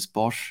admire is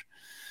Bosch.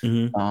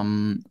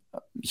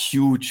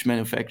 Huge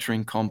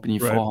manufacturing company,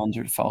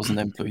 400,000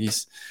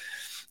 employees.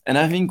 And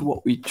I think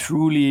what we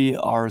truly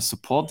are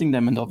supporting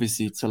them, and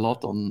obviously it's a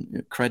lot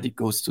on credit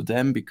goes to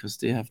them because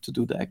they have to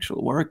do the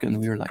actual work, and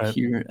we're like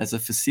here as a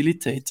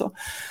facilitator.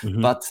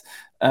 But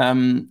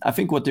I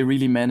think what they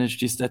really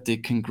managed is that they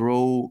can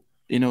grow,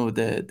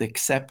 the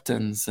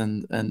acceptance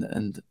and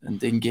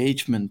the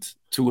engagement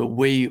to a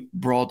way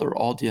broader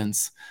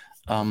audience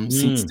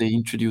since they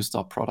introduced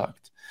our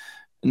product.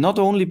 Not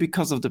only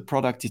because of the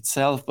product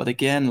itself, but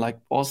again, like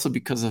also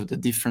because of the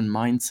different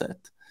mindset.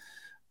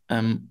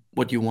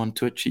 What you want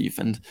to achieve.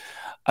 And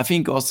I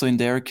think also in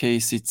their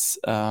case, it's,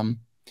 a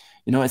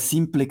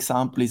simple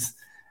example is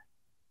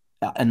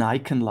an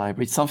icon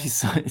library. It's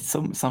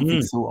something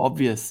so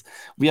obvious.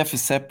 We have a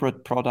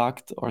separate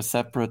product or a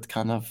separate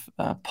kind of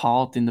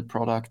part in the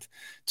product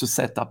to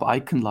set up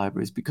icon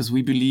libraries because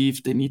we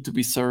believe they need to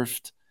be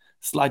served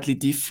slightly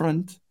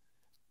different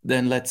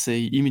than, let's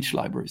say, image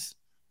libraries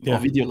or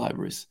video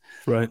libraries.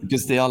 Right.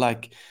 Because they are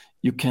like,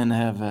 you can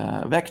have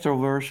a vector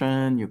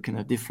version, you can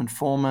have different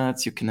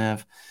formats,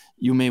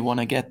 you may want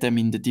to get them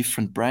in the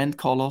different brand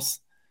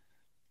colors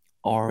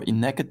or in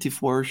negative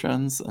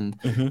versions, and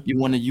you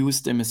want to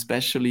use them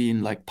especially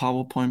in like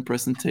PowerPoint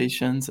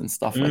presentations and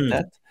stuff like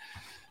that.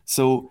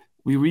 So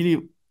we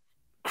really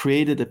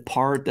created a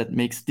part that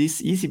makes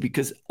this easy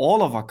because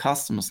all of our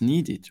customers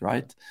need it,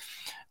 right?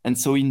 And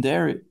so in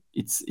there,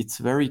 it's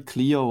very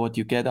clear what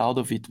you get out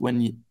of it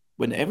when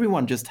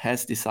everyone just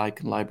has this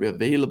icon library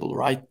available,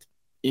 right?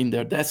 In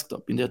their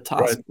desktop, in their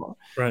taskbar.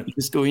 Right. You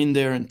just go in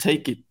there and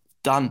take it,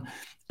 done.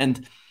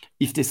 And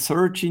if they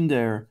search in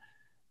there,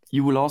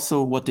 you will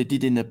also, what they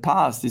did in the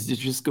past is they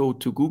just go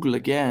to Google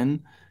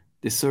again,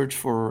 they search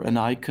for an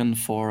icon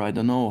for, I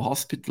don't know,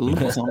 hospital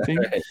or something.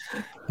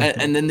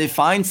 and then they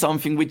find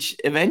something which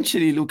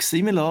eventually looks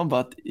similar,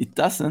 but it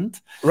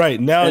doesn't.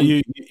 Right. Now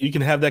you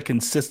can have that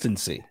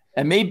consistency.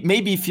 And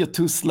maybe if you're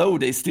too slow,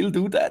 they still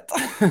do that.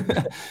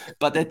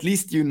 But at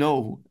least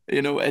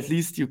at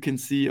least you can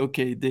see,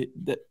 okay,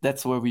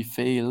 that's where we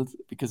failed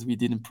because we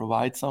didn't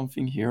provide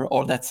something here,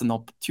 or that's an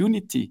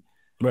opportunity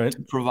to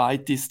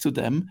provide this to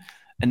them.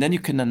 And then you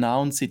can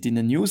announce it in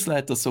a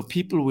newsletter so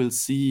people will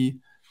see,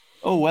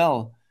 oh,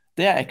 well,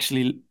 they're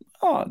actually,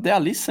 they are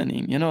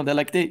listening. They're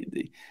like,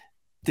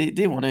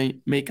 they want to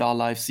make our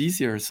lives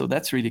easier. So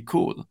that's really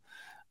cool.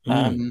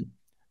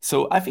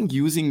 So I think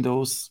using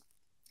those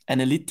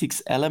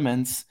analytics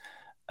elements,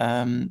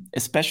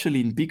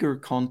 especially in bigger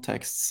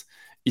contexts,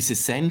 is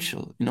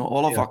essential.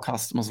 All of our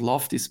customers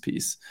love this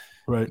piece,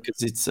 right?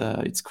 Because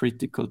it's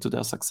critical to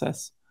their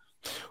success.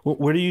 Well,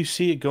 where do you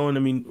see it going?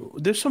 I mean,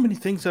 there's so many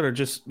things that are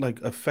just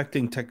like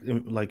affecting tech,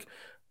 like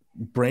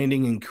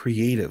branding and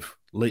creative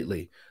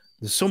lately.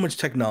 There's so much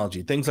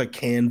technology, things like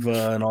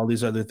Canva and all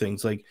these other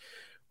things. Like,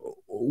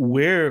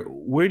 where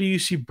do you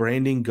see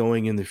branding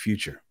going in the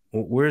future?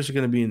 Where is it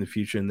going to be in the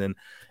future? And then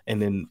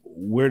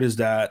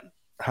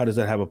how does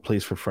that have a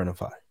place for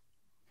Frontify?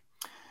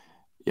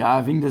 Yeah,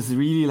 I think there's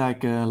really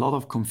like a lot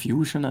of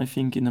confusion, I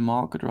think, in the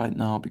market right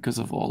now because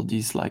of all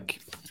these like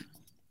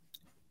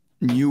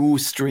new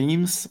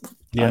streams.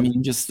 I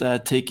mean, just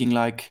taking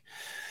like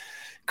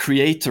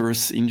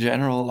creators in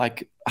general,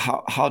 like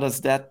how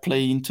does that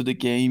play into the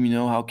game?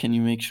 How can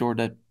you make sure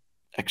that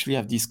actually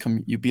have these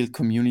you build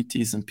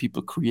communities and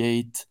people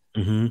create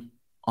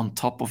on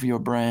top of your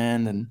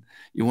brand, and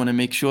you want to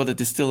make sure that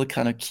they still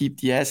kind of keep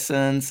the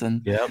essence,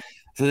 and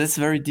so that's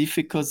very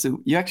difficult.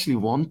 So you actually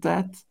want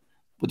that,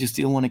 but you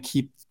still want to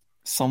keep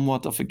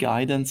somewhat of a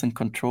guidance and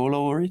control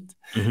over it.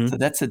 So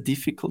that's a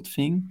difficult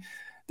thing.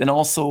 Then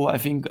also, I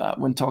think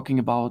when talking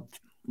about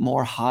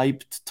more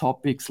hyped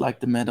topics like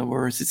the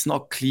metaverse, it's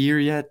not clear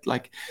yet,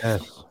 like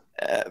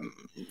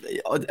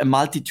a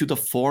multitude of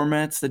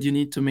formats that you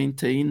need to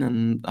maintain,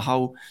 and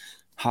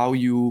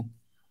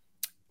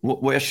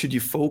where should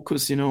you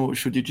focus?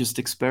 Should you just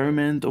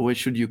experiment, or where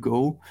should you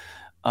go?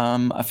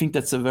 I think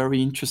that's a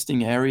very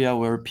interesting area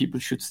where people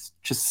should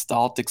just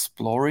start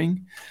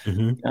exploring,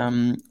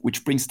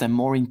 which brings them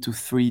more into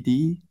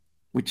 3D,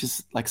 which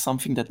is like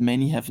something that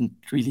many haven't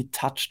really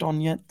touched on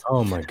yet.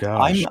 Oh my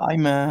gosh!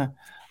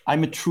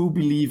 I'm a true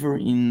believer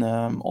in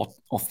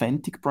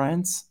authentic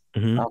brands.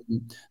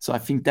 So I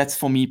think that's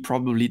for me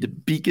probably the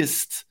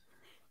biggest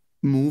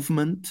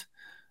movement.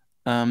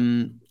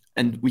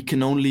 And we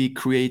can only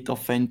create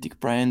authentic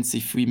brands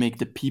if we make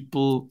the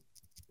people,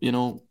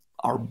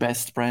 our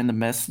best brand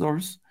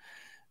ambassadors,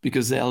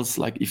 because else,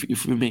 like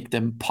if we make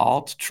them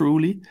part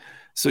truly.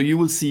 So you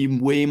will see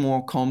way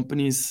more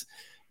companies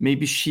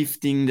maybe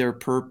shifting their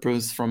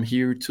purpose from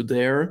here to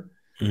there,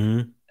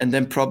 and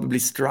then probably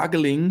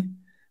struggling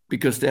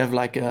because they have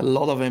like a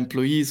lot of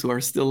employees who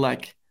are still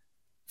like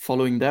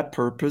following that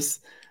purpose,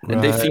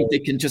 and they think they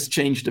can just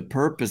change the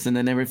purpose and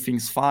then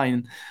everything's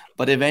fine.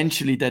 But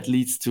eventually that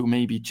leads to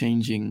maybe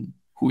changing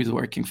who is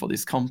working for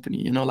this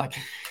company,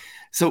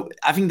 so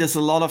I think there's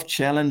a lot of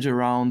challenge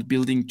around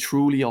building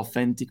truly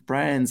authentic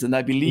brands. And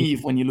I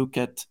believe when you look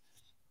at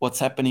what's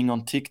happening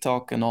on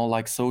TikTok and all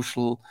like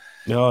social,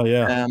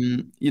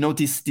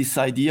 this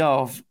idea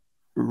of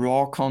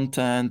raw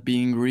content,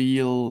 being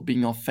real,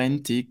 being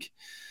authentic,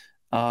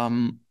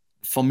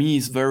 for me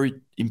is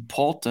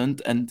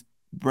important, and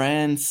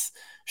brands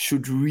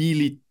should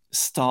really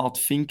start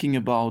thinking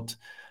about,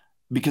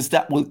 because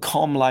that will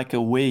come like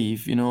a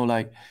wave,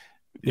 like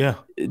Yeah.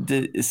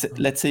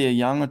 let's say a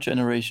younger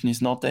generation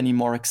is not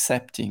anymore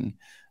accepting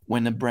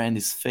when a brand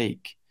is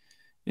fake.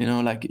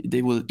 Like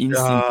they will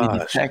instantly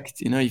Gosh. detect,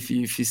 if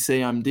you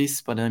say I'm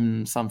this, but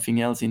I'm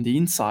something else in the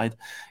inside,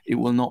 it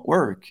will not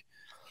work.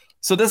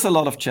 So there's a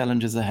lot of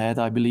challenges ahead,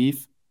 I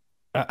believe.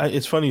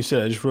 It's funny you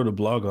said. I just wrote a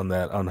blog on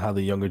that, on how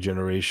the younger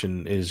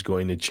generation is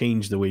going to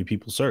change the way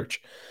people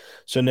search.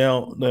 So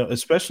now,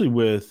 especially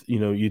with,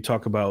 you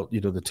talk about, the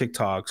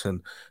TikToks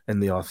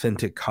and the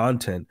authentic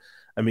content.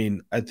 I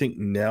mean, I think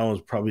now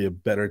is probably a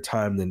better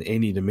time than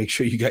any to make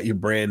sure you got your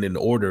brand in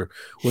order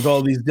with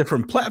all these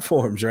different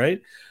platforms,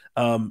 right?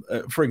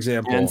 For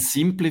example, And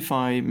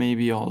simplify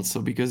maybe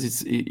also,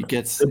 because it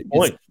gets good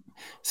point.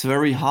 it's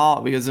very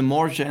hard, because the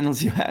more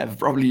channels you have,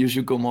 probably you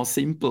should go more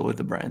simple with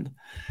the brand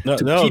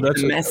to No, keep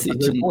that's the a message.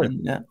 great point.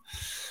 Yeah.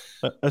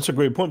 That's a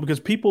great point, because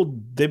people,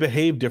 they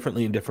behave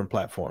differently in different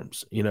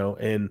platforms,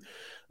 and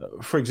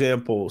for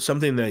example,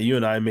 something that you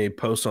and I may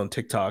post on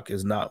TikTok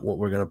is not what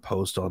we're going to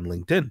post on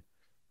LinkedIn,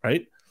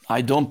 right?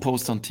 I don't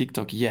post on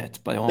TikTok yet,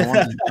 but I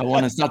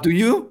want to start. Do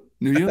you?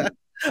 Do you?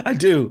 I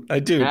do.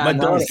 Yeah, My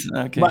daughter,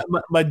 nice. Okay.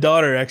 my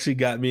daughter actually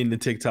got me into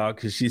TikTok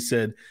because she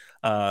said,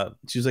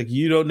 she's like,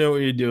 you don't know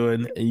what you're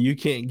doing, and you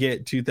can't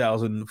get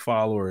 2,000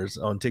 followers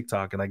on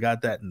TikTok. And I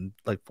got that in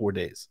like 4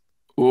 days.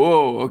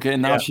 Oh, okay.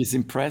 Now Yeah. she's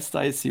impressed,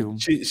 I assume.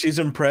 She's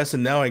impressed,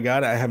 and now I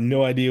got it. I have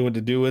no idea what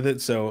to do with it.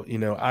 So,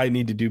 I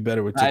need to do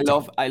better with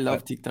TikTok. I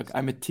love TikTok.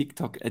 I'm a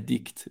TikTok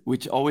addict,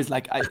 which always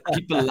like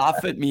people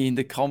laugh at me in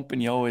the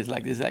company always,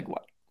 like this, like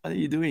what are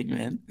you doing,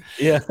 man?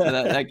 Yeah. But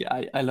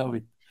I love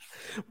it.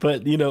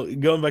 But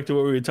going back to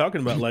what we were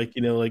talking about, like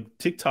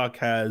TikTok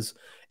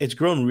it's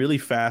grown really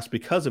fast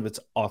because of its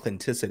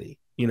authenticity,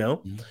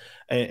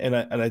 and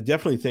I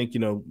definitely think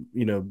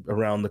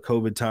around the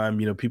COVID time,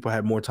 people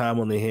had more time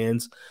on their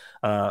hands.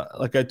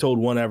 Like I told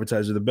one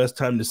advertiser, the best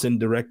time to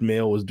send direct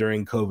mail was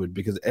during COVID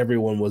because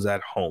everyone was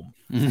at home.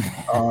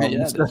 Yeah,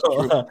 that's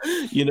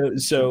true.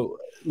 So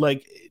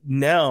like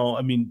now,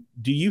 I mean,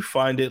 do you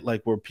find it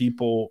like where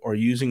people are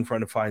using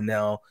Frontify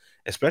now,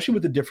 especially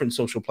with the different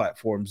social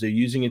platforms, they're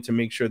using it to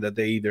make sure that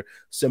they either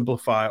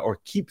simplify or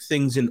keep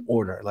things in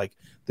order? Like,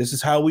 this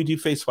is how we do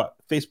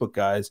Facebook,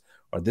 guys,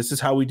 or this is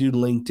how we do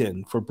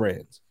LinkedIn for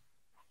brands.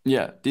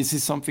 Yeah, this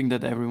is something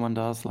that everyone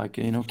does, like,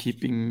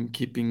 keeping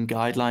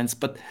guidelines,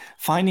 but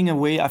finding a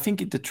way. I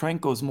think the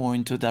trend goes more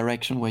into a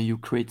direction where you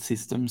create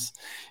systems,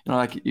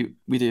 like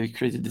we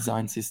create a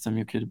design system,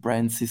 you create a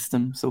brand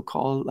system,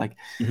 so-called, like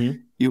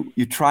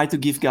you try to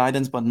give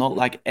guidance, but not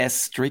like as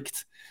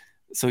strict.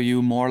 So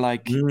you more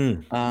like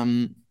you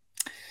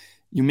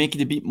make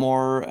it a bit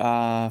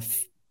more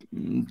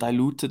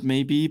diluted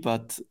maybe,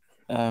 but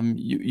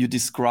you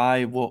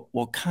describe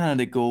what kind of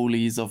the goal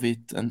is of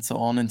it and so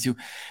on. And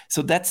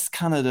so that's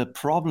kind of the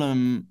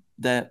problem,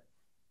 that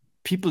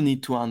people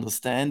need to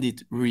understand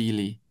it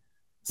really,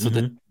 so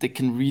that they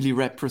can really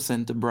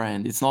represent the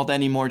brand. It's not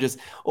anymore just,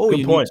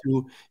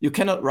 you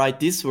cannot write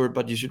this word,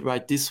 but you should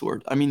write this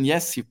word. I mean,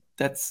 yes,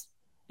 that's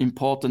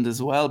important as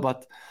well,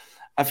 but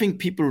I think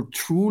people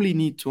truly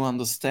need to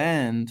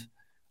understand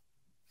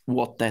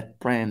what that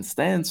brand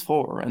stands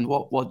for and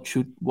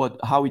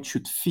how it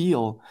should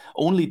feel.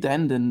 Only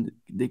then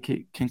they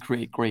can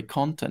create great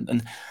content.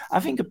 And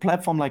I think a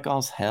platform like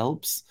ours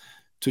helps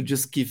to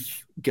just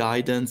give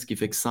guidance,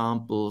 give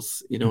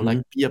examples,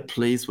 like be a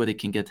place where they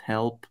can get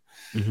help,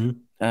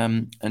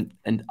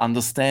 and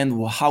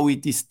understand how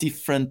it is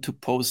different to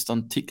post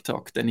on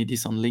TikTok than it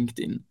is on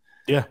LinkedIn.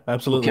 Yeah,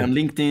 absolutely. Okay, on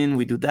LinkedIn,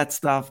 we do that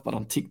stuff, but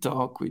on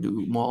TikTok, we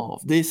do more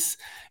of this.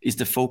 Is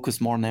the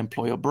focus more on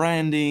employer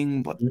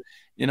branding? But,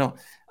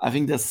 I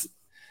think that's,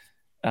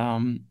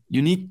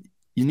 you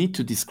need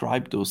to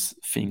describe those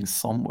things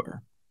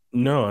somewhere.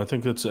 No, I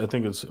think it's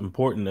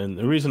important. And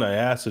the reason I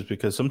ask is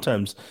because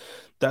sometimes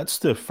that's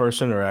the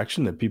first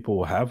interaction that people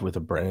will have with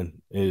a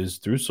brand is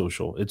through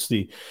social. It's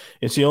the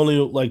only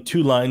like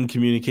 2-line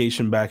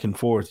communication back and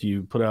forth.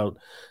 You put out,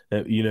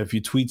 if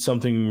you tweet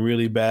something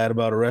really bad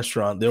about a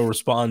restaurant, they'll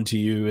respond to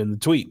you in the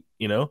tweet,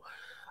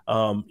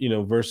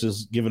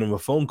 versus giving them a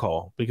phone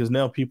call, because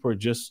now people are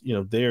just,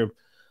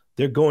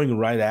 they're going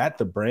right at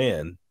the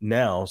brand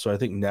now. So I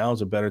think now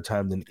is a better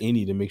time than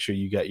any to make sure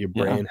you got your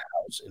brand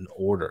house in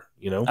order,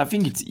 I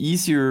think it's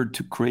easier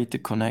to create the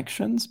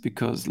connections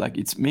because like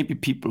it's maybe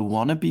people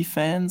want to be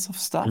fans of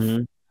stuff.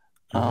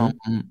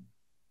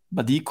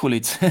 But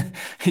equally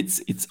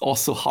it's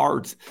also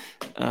hard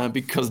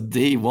because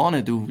they want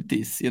to do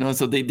this,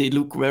 so they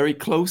look very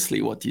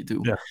closely what you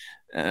do,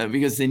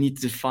 because they need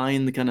to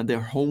find kind of their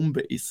home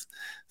base.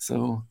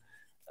 So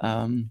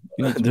you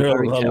need to be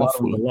very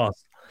careful.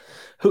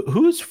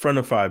 Who is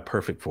Frontify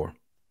perfect for?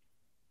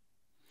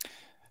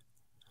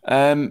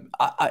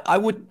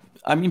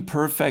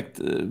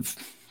 Perfect.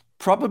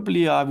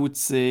 Probably I would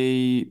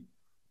say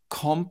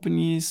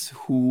companies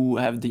who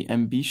have the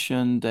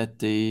ambition that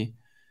they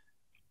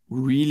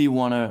really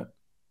want to,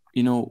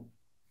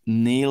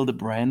 nail the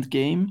brand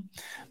game.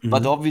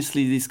 But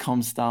obviously this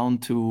comes down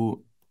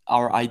to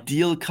our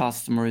ideal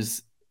customer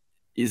is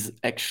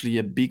actually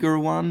a bigger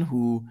one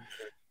who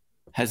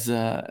has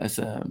a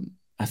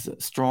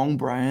strong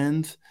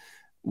brand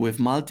with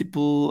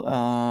multiple,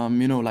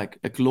 like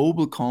a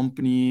global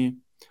company.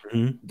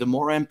 The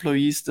more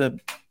employees, the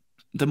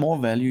more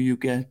value you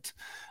get.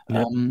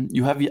 Yep.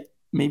 You have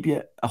maybe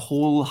a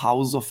whole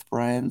house of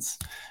brands.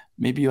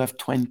 Maybe you have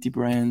 20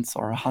 brands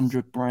or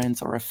 100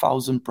 brands or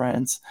 1,000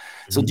 brands.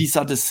 So these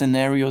are the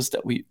scenarios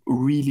that we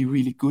really,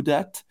 really good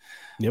at.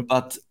 Yep.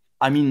 But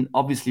I mean,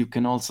 obviously you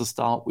can also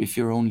start with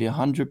you're only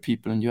 100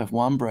 people and you have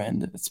one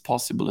brand. It's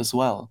possible as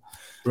well.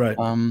 Right.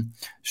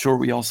 Sure,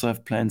 we also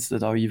have plans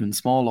that are even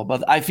smaller,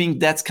 but I think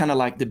that's kind of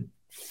like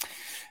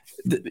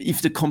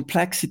if the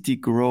complexity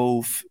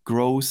grows,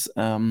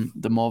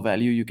 the more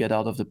value you get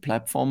out of the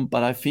platform.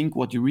 But I think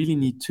what you really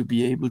need to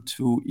be able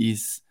to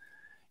is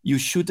you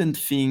shouldn't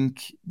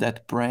think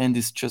that brand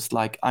is just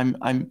like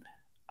I'm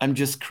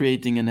just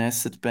creating an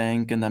asset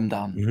bank and I'm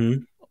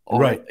done. Or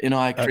Right.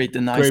 I create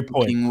a nice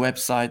looking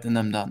website and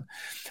I'm done.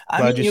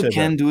 I mean, you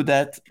can do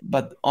that,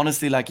 but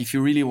honestly, like if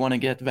you really want to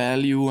get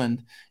value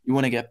and you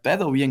want to get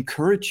better, we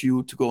encourage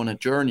you to go on a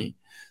journey.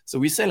 So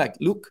we say like,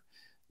 look,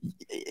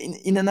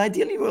 in an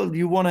ideal world,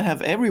 you want to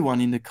have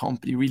everyone in the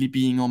company really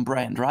being on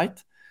brand,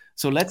 right?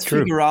 So let's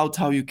figure out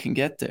how you can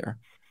get there.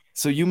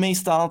 So you may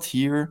start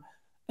here,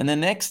 and the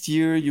next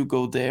year you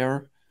go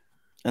there,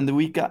 and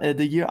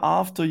the year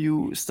after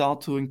you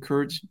start to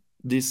encourage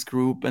this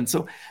group. And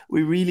so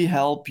we really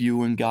help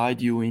you and guide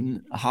you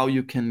in how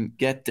you can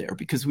get there,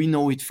 because we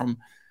know it from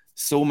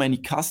so many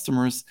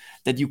customers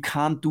that you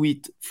can't do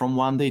it from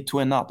one day to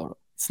another.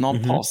 It's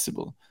not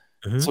possible.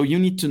 So you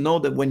need to know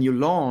that when you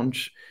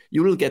launch,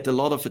 you will get a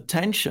lot of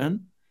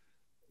attention.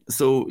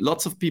 So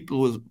lots of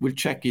people will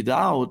check it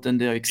out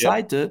and they're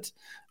excited.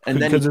 And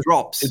then it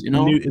drops, it's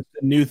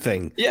a new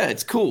thing. Yeah,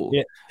 it's cool.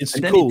 Yeah, it's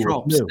and then cool. It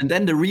drops. And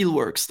then the real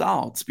work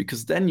starts,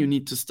 because then you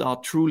need to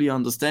start truly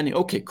understanding,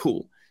 okay,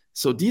 cool.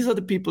 So these are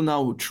the people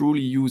now who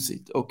truly use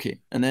it. Okay.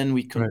 And then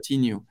we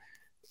continue.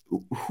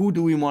 Right. Who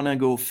do we want to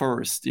go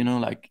first?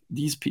 Like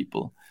these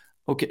people.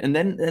 Okay. And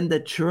then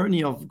the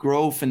journey of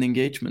growth and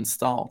engagement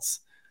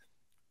starts.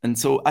 And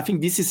so I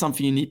think this is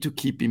something you need to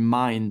keep in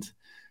mind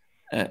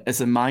as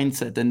a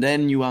mindset. And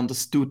then you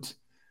understood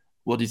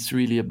what it's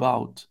really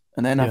about.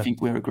 And then I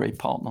think we're a great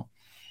partner.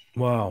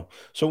 Wow.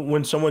 So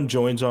when someone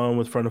joins on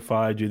with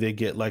Frontify, do they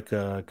get like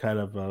a kind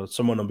of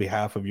someone on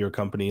behalf of your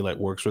company, like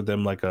works with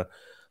them, like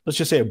let's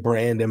just say a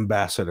brand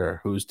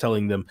ambassador who's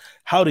telling them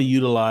how to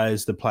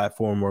utilize the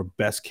platform or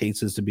best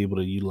cases to be able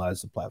to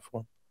utilize the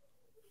platform?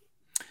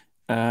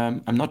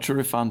 I'm not sure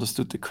if I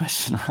understood the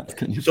question.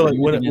 Can you so like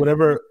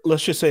whenever,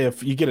 let's just say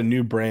if you get a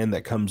new brand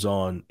that comes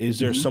on, is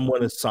there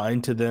someone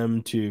assigned to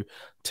them to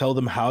tell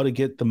them how to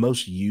get the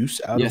most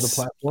use out of the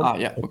platform?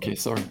 Yeah. Okay.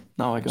 Sorry.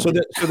 Now I got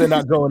it. So they're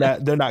not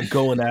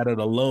going at it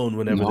alone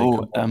whenever they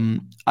come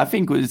on. I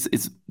think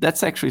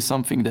that's actually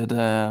something that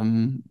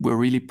we're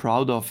really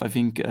proud of. I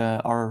think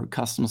our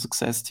customer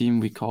success team,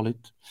 we call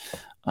it.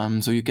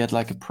 So you get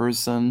like a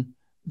person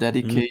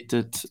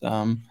dedicated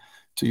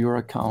to your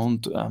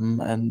account,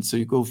 and so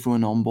you go through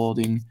an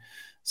onboarding,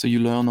 so you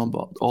learn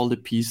about all the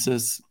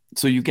pieces,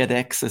 so you get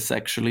access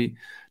actually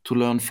to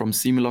learn from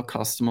similar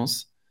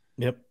customers.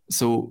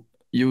 So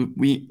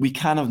we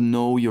kind of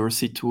know your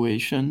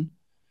situation,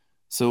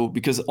 so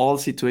because all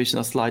situations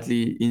are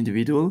slightly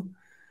individual,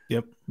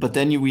 but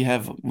then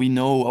we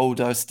know,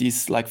 there's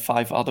these like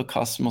 5 other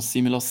customers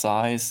similar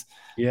size,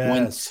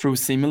 went through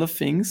similar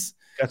things,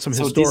 got some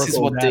so historical this is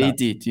what data.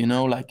 they did,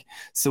 like,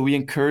 so we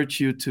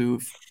encourage you to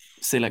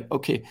say like,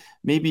 okay,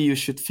 maybe you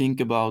should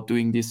think about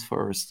doing this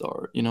first,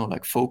 or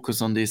like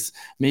focus on this,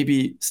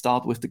 maybe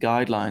start with the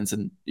guidelines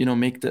and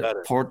make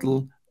the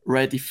portal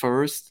ready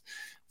first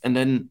and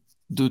then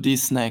do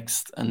this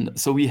next. And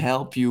so we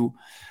help you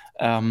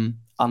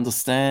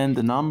understand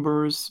the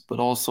numbers, but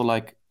also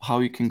like how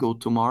you can go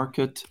to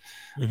market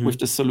with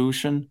the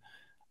solution.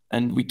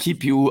 And we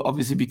keep you,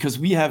 obviously, because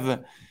we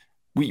have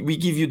we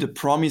give you the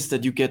promise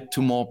that you get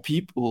to more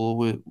people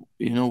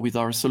with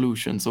our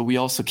solution. So we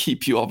also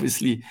keep you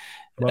obviously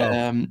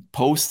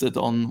posted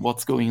on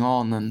what's going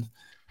on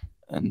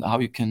and how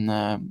you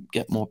can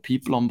get more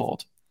people on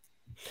board.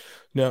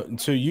 Now,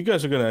 so you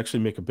guys are going to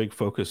actually make a big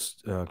focus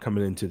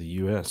coming into the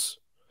US.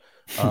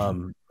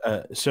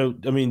 So,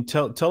 I mean,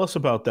 tell us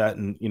about that,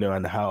 and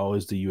and how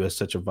is the US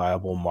such a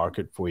viable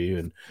market for you,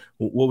 and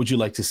what would you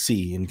like to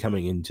see in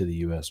coming into the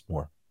US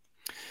more?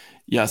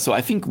 Yeah, so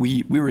I think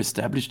we're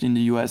established in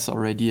the US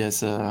already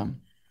as a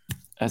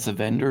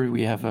vendor.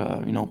 We have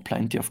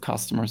plenty of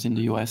customers in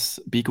the US,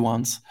 big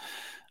ones,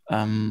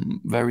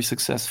 very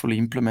successfully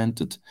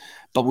implemented.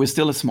 But we're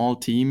still a small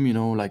team,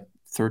 like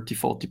 30,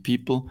 40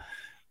 people.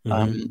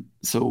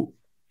 So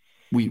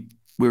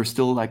we're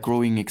still like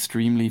growing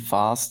extremely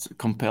fast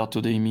compared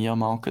to the EMEA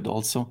market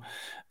also.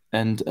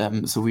 And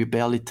so we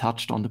barely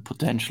touched on the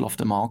potential of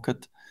the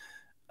market.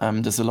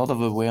 There's a lot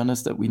of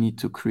awareness that we need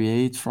to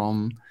create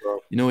from,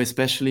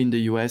 especially in the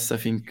US. I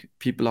think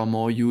people are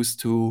more used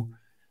to,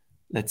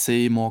 let's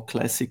say, more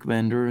classic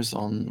vendors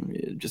on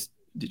just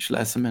digital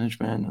asset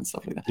management and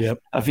stuff like that. Yep.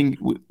 I think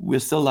we're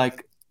still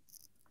like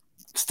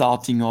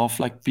starting off,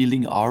 like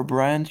building our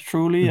brand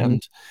truly,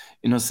 and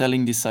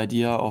selling this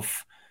idea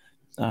of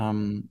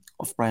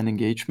brand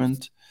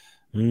engagement.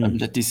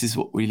 That this is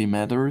what really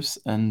matters,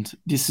 and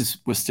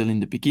we're still in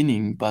the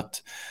beginning,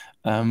 but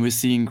we're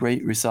seeing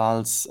great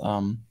results,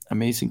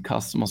 amazing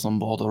customers on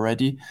board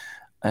already,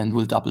 and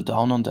we'll double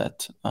down on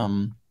that.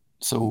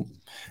 So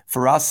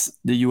for us,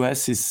 the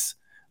US is,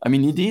 I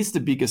mean, it is the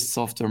biggest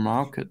software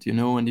market,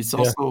 and it's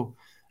also,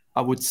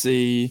 I would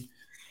say,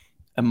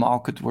 a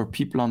market where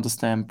people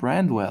understand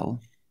brand well.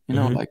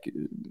 Like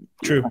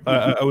true.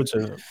 I would say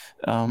that.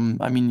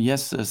 I mean,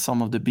 yes,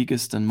 some of the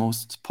biggest and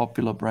most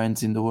popular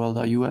brands in the world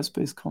are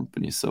US-based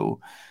companies. So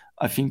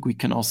I think we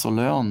can also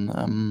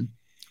learn.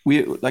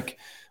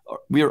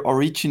 We're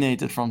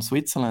originated from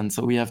Switzerland,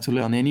 so we have to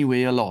learn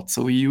anyway a lot.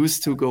 So we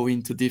used to go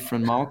into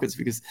different markets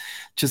because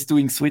just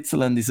doing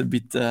Switzerland is a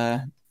bit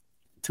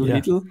too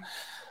little.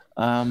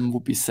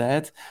 Would be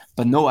sad,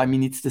 but no, I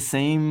mean, it's the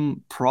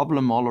same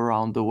problem all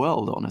around the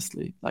world,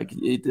 honestly. Like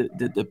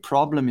the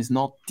problem is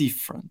not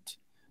different.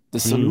 The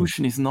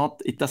solution is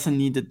not, it doesn't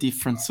need a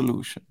different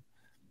solution,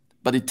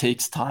 but it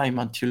takes time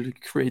until you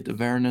create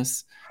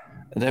awareness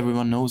and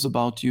everyone knows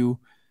about you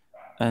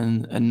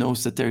and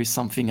knows that there is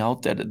something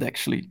out there that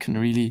actually can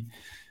really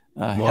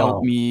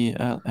help me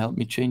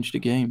change the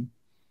game.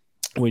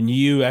 When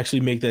you actually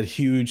make that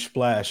huge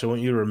splash, I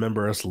want you to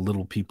remember us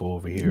little people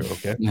over here,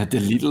 okay? Yeah, the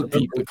little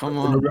people, come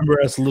on.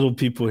 Remember us little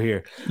people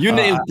here. You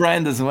nailed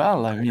brand as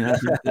well. I mean, I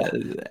think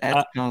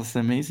AdCast,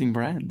 amazing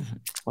brand.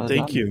 Well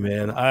thank done. you,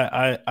 man.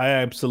 I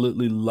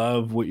absolutely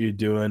love what you're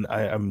doing.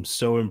 I'm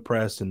so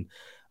impressed, and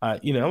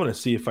I want to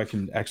see if I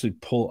can actually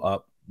pull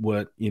up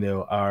what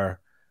our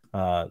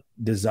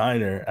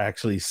designer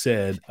actually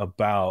said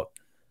about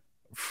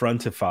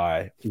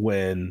Frontify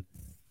when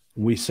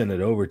we sent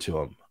it over to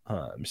him.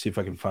 Let me see if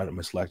I can find it in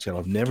my Slack channel.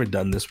 I've never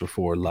done this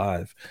before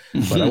live,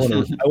 but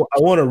I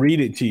want to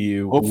read it to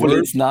you. Hopefully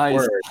it's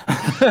nice.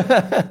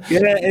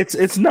 Yeah,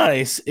 it's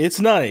nice. It's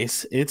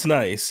nice. It's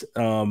nice.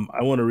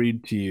 I want to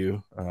read to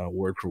you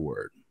word for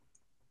word.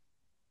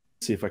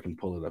 Let's see if I can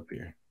pull it up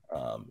here.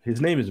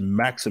 His name is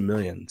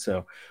Maximilian.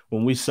 So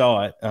when we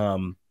saw it,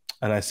 and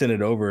I sent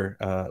it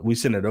over, we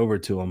sent it over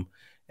to him,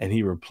 and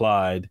he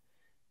replied.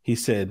 He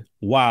said,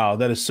 "Wow,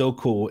 that is so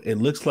cool. It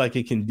looks like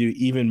it can do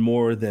even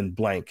more than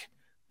blank.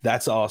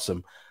 That's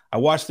awesome. I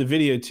watched the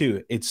video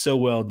too. It's so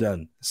well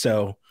done.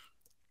 So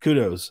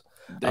kudos."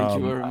 Thank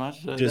you very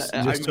much.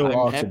 I'm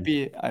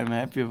awesome. I'm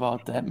happy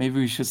about that. Maybe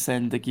we should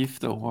send a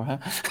gift over.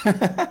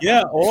 Huh?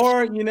 Yeah,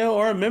 or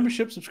a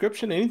membership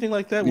subscription, anything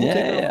like that. We'll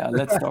take it over.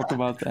 Let's talk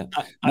about that.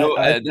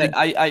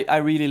 I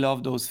really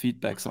love those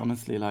feedbacks,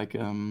 honestly. Like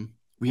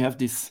we have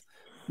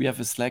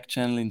a Slack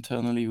channel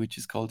internally which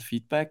is called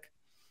Feedback.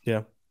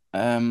 Yeah.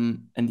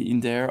 And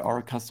in there,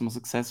 our customer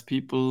success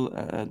people,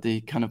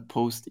 they kind of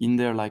post in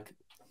there like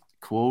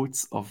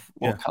quotes of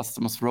what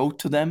customers wrote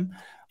to them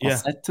or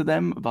said to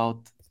them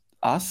about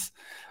us.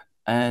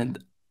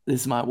 And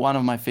this is one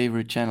of my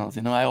favorite channels.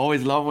 I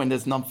always love when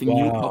there's nothing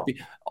new.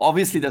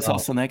 Obviously, there's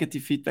also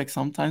negative feedback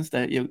sometimes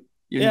that you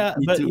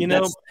but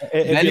that's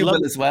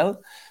valuable as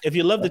well. If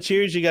you love the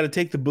cheers, you got to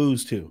take the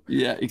booze too.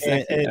 Yeah,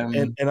 exactly.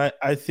 And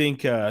I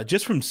think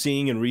just from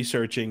seeing and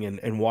researching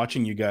and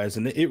watching you guys,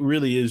 and it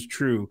really is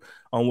true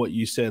on what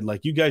you said.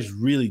 Like you guys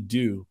really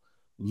do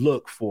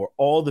look for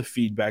all the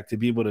feedback to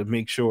be able to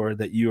make sure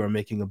that you are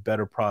making a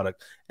better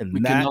product. And we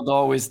cannot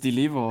always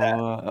deliver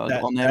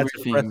on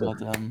everything.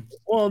 But,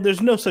 well,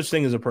 there's no such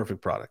thing as a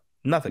perfect product.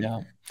 Nothing. Yeah.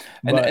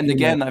 And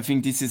again, I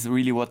think this is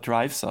really what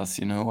drives us.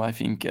 I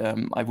think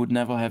I would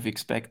never have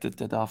expected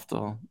that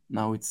after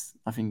now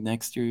I think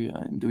next year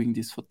I'm doing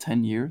this for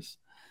 10 years.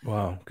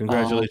 Wow.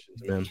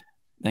 Congratulations, man.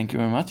 Thank you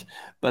very much.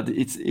 But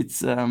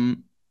it's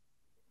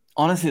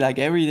honestly, like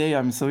every day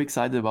I'm so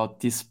excited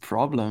about this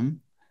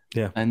problem.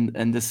 Yeah.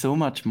 And there's so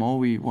much more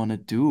we want to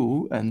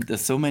do. And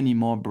there's so many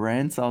more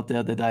brands out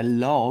there that I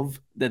love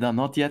that are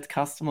not yet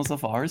customers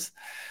of ours.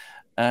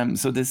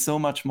 So there's so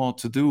much more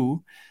to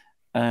do.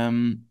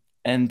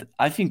 And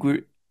I think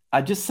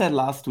I just said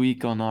last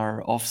week on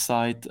our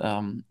offsite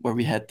where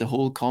we had the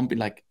whole company,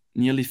 like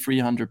nearly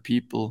 300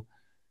 people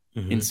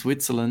in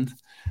Switzerland.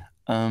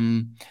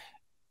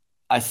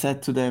 I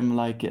said to them,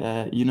 like,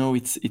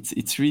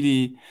 it's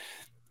really,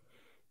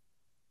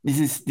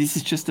 this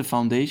is just a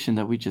foundation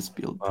that we just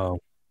built. Wow.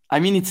 I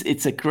mean,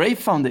 it's a great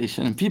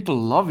foundation and people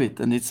love it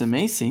and it's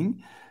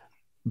amazing.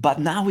 But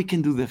now we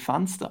can do the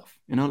fun stuff,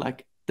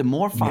 like the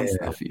more fun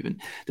stuff even.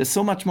 There's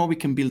so much more we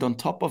can build on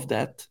top of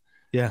that.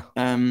 Yeah.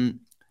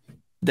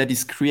 That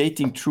is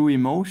creating true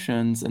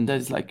emotions and that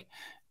is like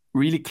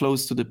really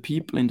close to the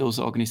people in those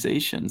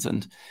organizations,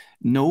 and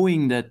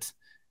knowing that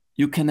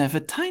you can have a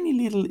tiny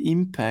little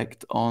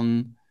impact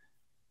on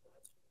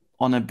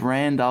a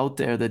brand out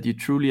there that you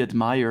truly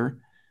admire.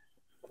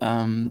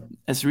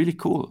 It's really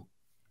cool.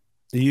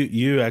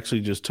 You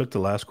actually just took the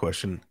last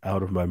question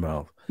out of my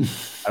mouth.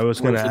 I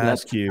was going to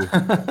ask you.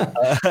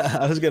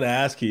 I was going to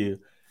ask you,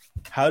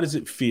 how does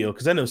it feel?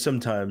 Because I know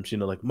sometimes,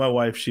 like my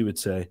wife, she would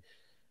say,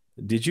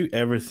 did you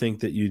ever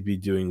think that you'd be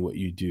doing what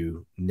you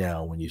do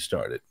now when you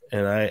started?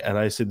 And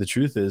I said, the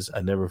truth is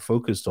I never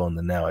focused on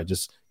the now. I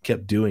just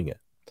kept doing it.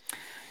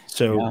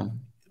 So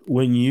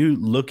when you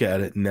look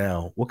at it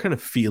now, what kind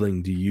of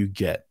feeling do you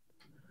get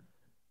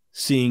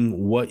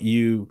seeing what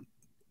you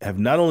have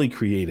not only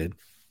created,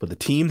 but the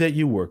team that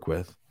you work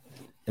with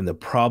and the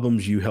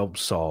problems you help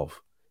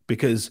solve?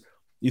 Because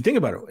you think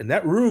about it, in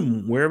that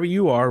room, wherever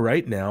you are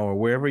right now, or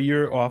wherever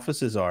your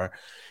offices are,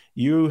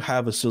 you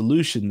have a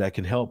solution that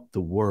can help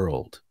the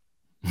world.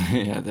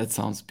 Yeah, that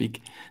sounds big.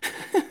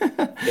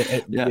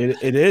 Yeah.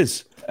 It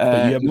is.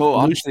 But you have a No,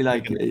 solution honestly,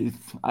 like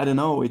I don't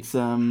know. It's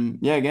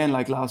again,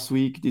 like last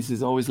week, this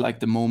is always like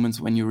the moments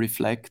when you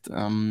reflect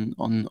on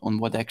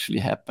what actually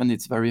happened.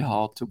 It's very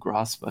hard to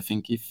grasp. I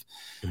think if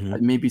I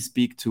maybe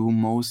speak to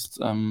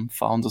most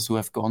founders who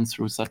have gone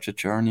through such a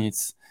journey,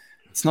 it's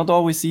not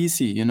always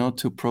easy,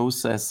 to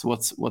process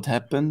what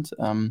happened.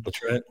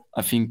 That's right.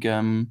 I think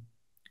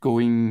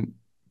going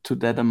to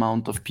that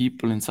amount of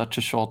people in such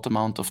a short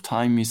amount of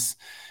time is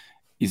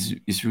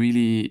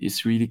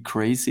really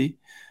crazy.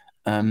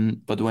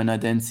 But when I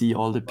then see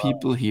all the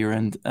people here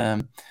and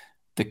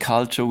the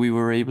culture we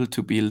were able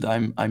to build,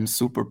 I'm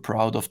super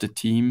proud of the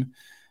team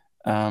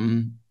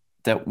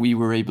that we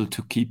were able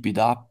to keep it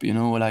up.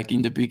 Like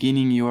in the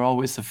beginning, you were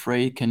always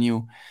afraid. Can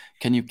you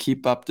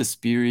keep up the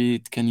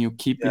spirit? Can you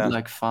keep it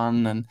like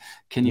fun? And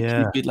can you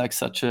keep it like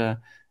such a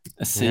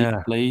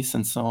safe place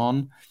and so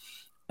on?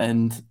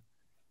 And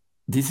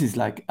this is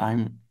like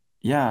I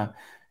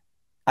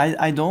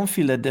don't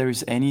feel that there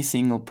is any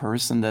single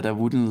person that I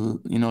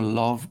wouldn't,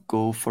 love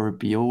go for a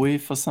beer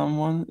with for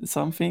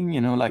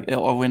something, like,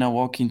 or when I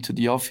walk into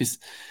the office,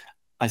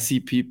 I see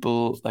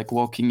people like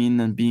walking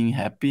in and being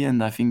happy,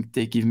 and I think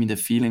they give me the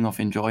feeling of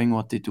enjoying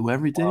what they do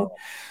every day.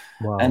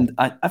 Wow. And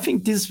I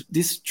think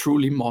this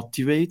truly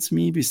motivates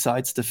me,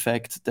 besides the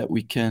fact that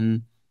we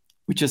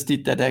just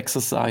did that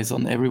exercise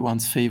on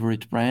everyone's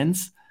favorite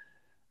brands,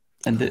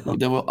 and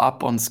they were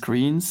up on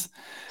screens.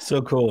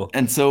 So cool.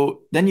 And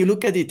so then you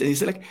look at it and you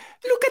say, like,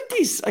 look at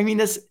this. I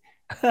mean,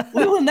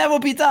 we will never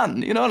be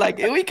done. Like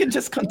we can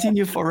just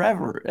continue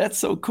forever. That's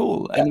so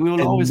cool. And we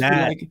will always be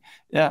like,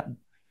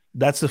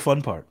 that's the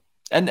fun part.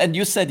 And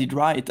you said it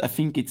right. I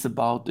think it's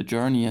about the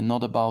journey and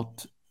not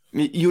about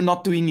you're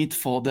not doing it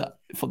for the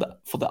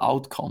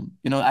outcome.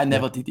 I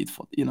never did it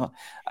for.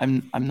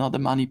 I'm not a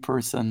money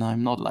person.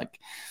 I'm not like,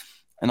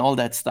 and all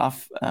that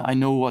stuff. I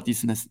know what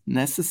is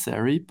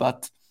necessary,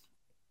 but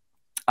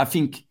I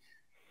think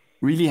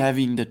really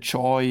having the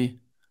joy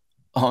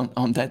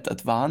on that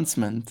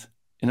advancement,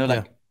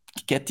 like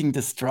getting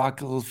the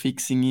struggle,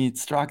 fixing it,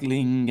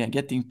 struggling, and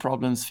getting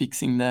problems,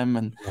 fixing them,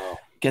 and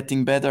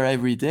getting better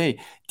every day.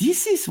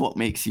 This is what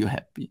makes you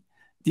happy.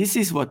 This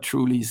is what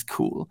truly is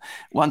cool.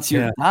 Once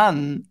you're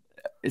done,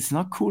 it's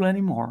not cool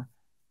anymore.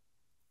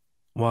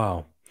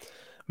 Wow,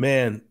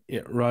 man,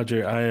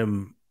 Roger, I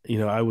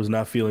was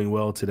not feeling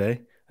well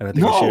today, and I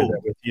think I shared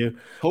that with you.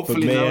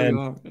 Hopefully,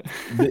 but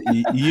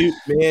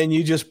man,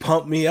 you just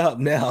pumped me up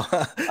now.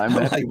 I'm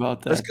happy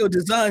about that. Let's go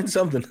design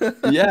something.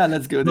 Yeah,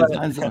 let's go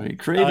design something.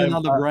 Create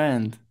another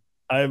brand.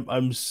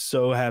 I'm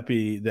so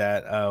happy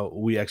that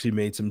we actually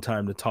made some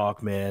time to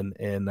talk, man.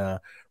 And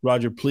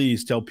Roger,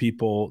 please tell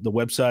people the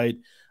website,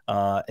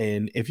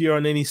 and if you're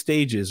on any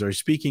stages or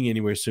speaking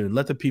anywhere soon,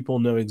 let the people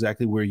know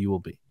exactly where you will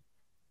be.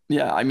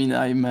 Yeah, I mean,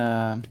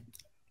 I'm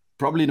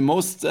probably the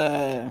most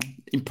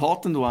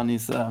important one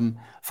is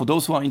for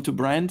those who are into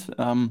brand.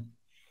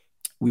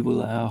 We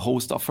will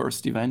host our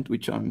first event,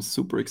 which I'm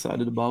super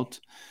excited about.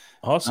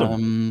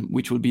 Awesome.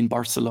 Which will be in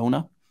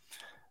Barcelona.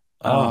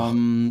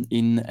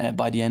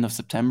 By the end of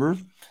September,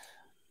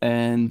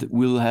 and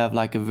we'll have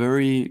like a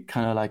very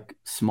kind of like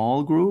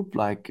small group,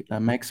 like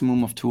a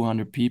maximum of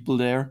 200 people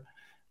there.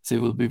 So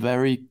it will be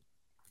very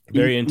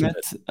intimate.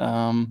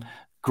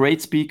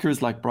 Great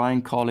speakers like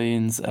Brian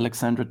Collins,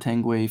 Alexandra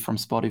Tengway from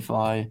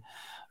Spotify,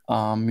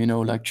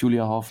 like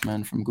Julia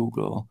Hoffman from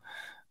Google,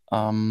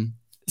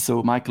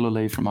 so Michael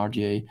Olay from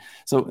RGA.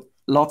 So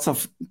lots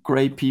of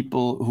great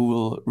people who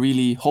will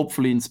really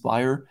hopefully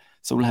inspire.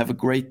 So we'll have a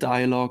great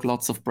dialogue,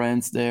 lots of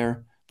brands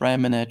there,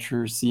 brand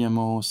managers,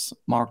 CMOs,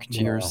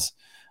 marketeers.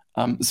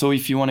 Wow. So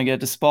if you want to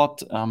get a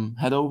spot,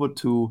 head over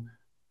to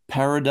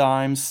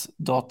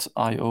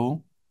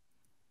paradigms.io.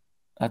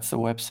 That's the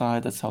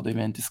website. That's how the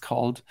event is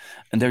called.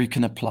 And there you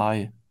can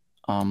apply.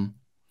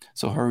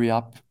 So hurry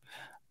up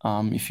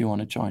if you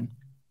want to join.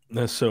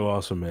 That's so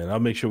awesome, man.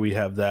 I'll make sure we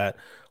have that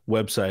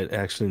website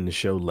actually in the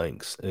show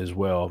links as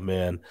well,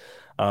 man.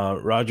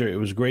 Roger, it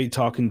was great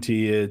talking to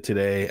you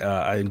today.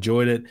 I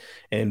enjoyed it.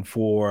 And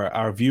for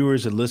our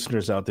viewers and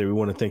listeners out there, we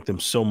want to thank them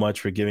so much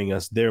for giving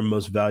us their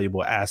most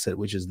valuable asset,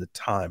 which is the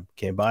time.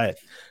 Can't buy it,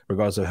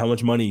 regardless of how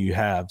much money you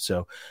have.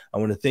 So I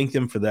want to thank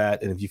them for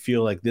that. And if you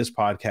feel like this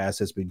podcast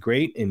has been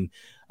great and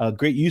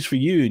great use for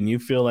you, and you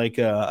feel like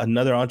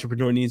another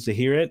entrepreneur needs to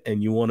hear it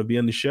and you want to be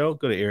on the show,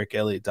 go to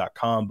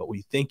ericelliott.com. But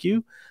we thank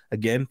you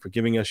again for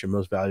giving us your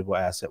most valuable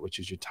asset, which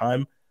is your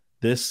time.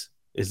 This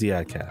is the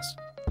AdCast.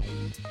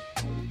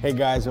 Hey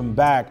guys, I'm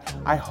back.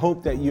 I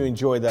hope that you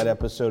enjoyed that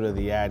episode of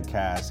the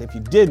AdCast. If you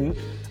didn't,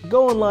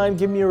 go online,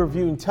 give me a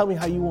review, and tell me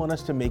how you want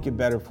us to make it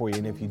better for you.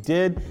 And if you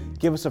did,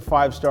 give us a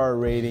 5-star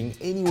rating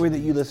anywhere that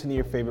you listen to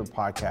your favorite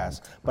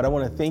podcast. But I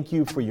want to thank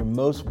you for your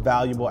most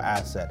valuable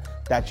asset.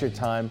 That's your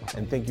time,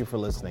 and thank you for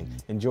listening.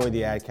 Enjoy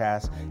the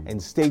AdCast,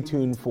 and stay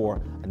tuned for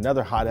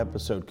another hot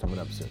episode coming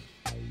up soon.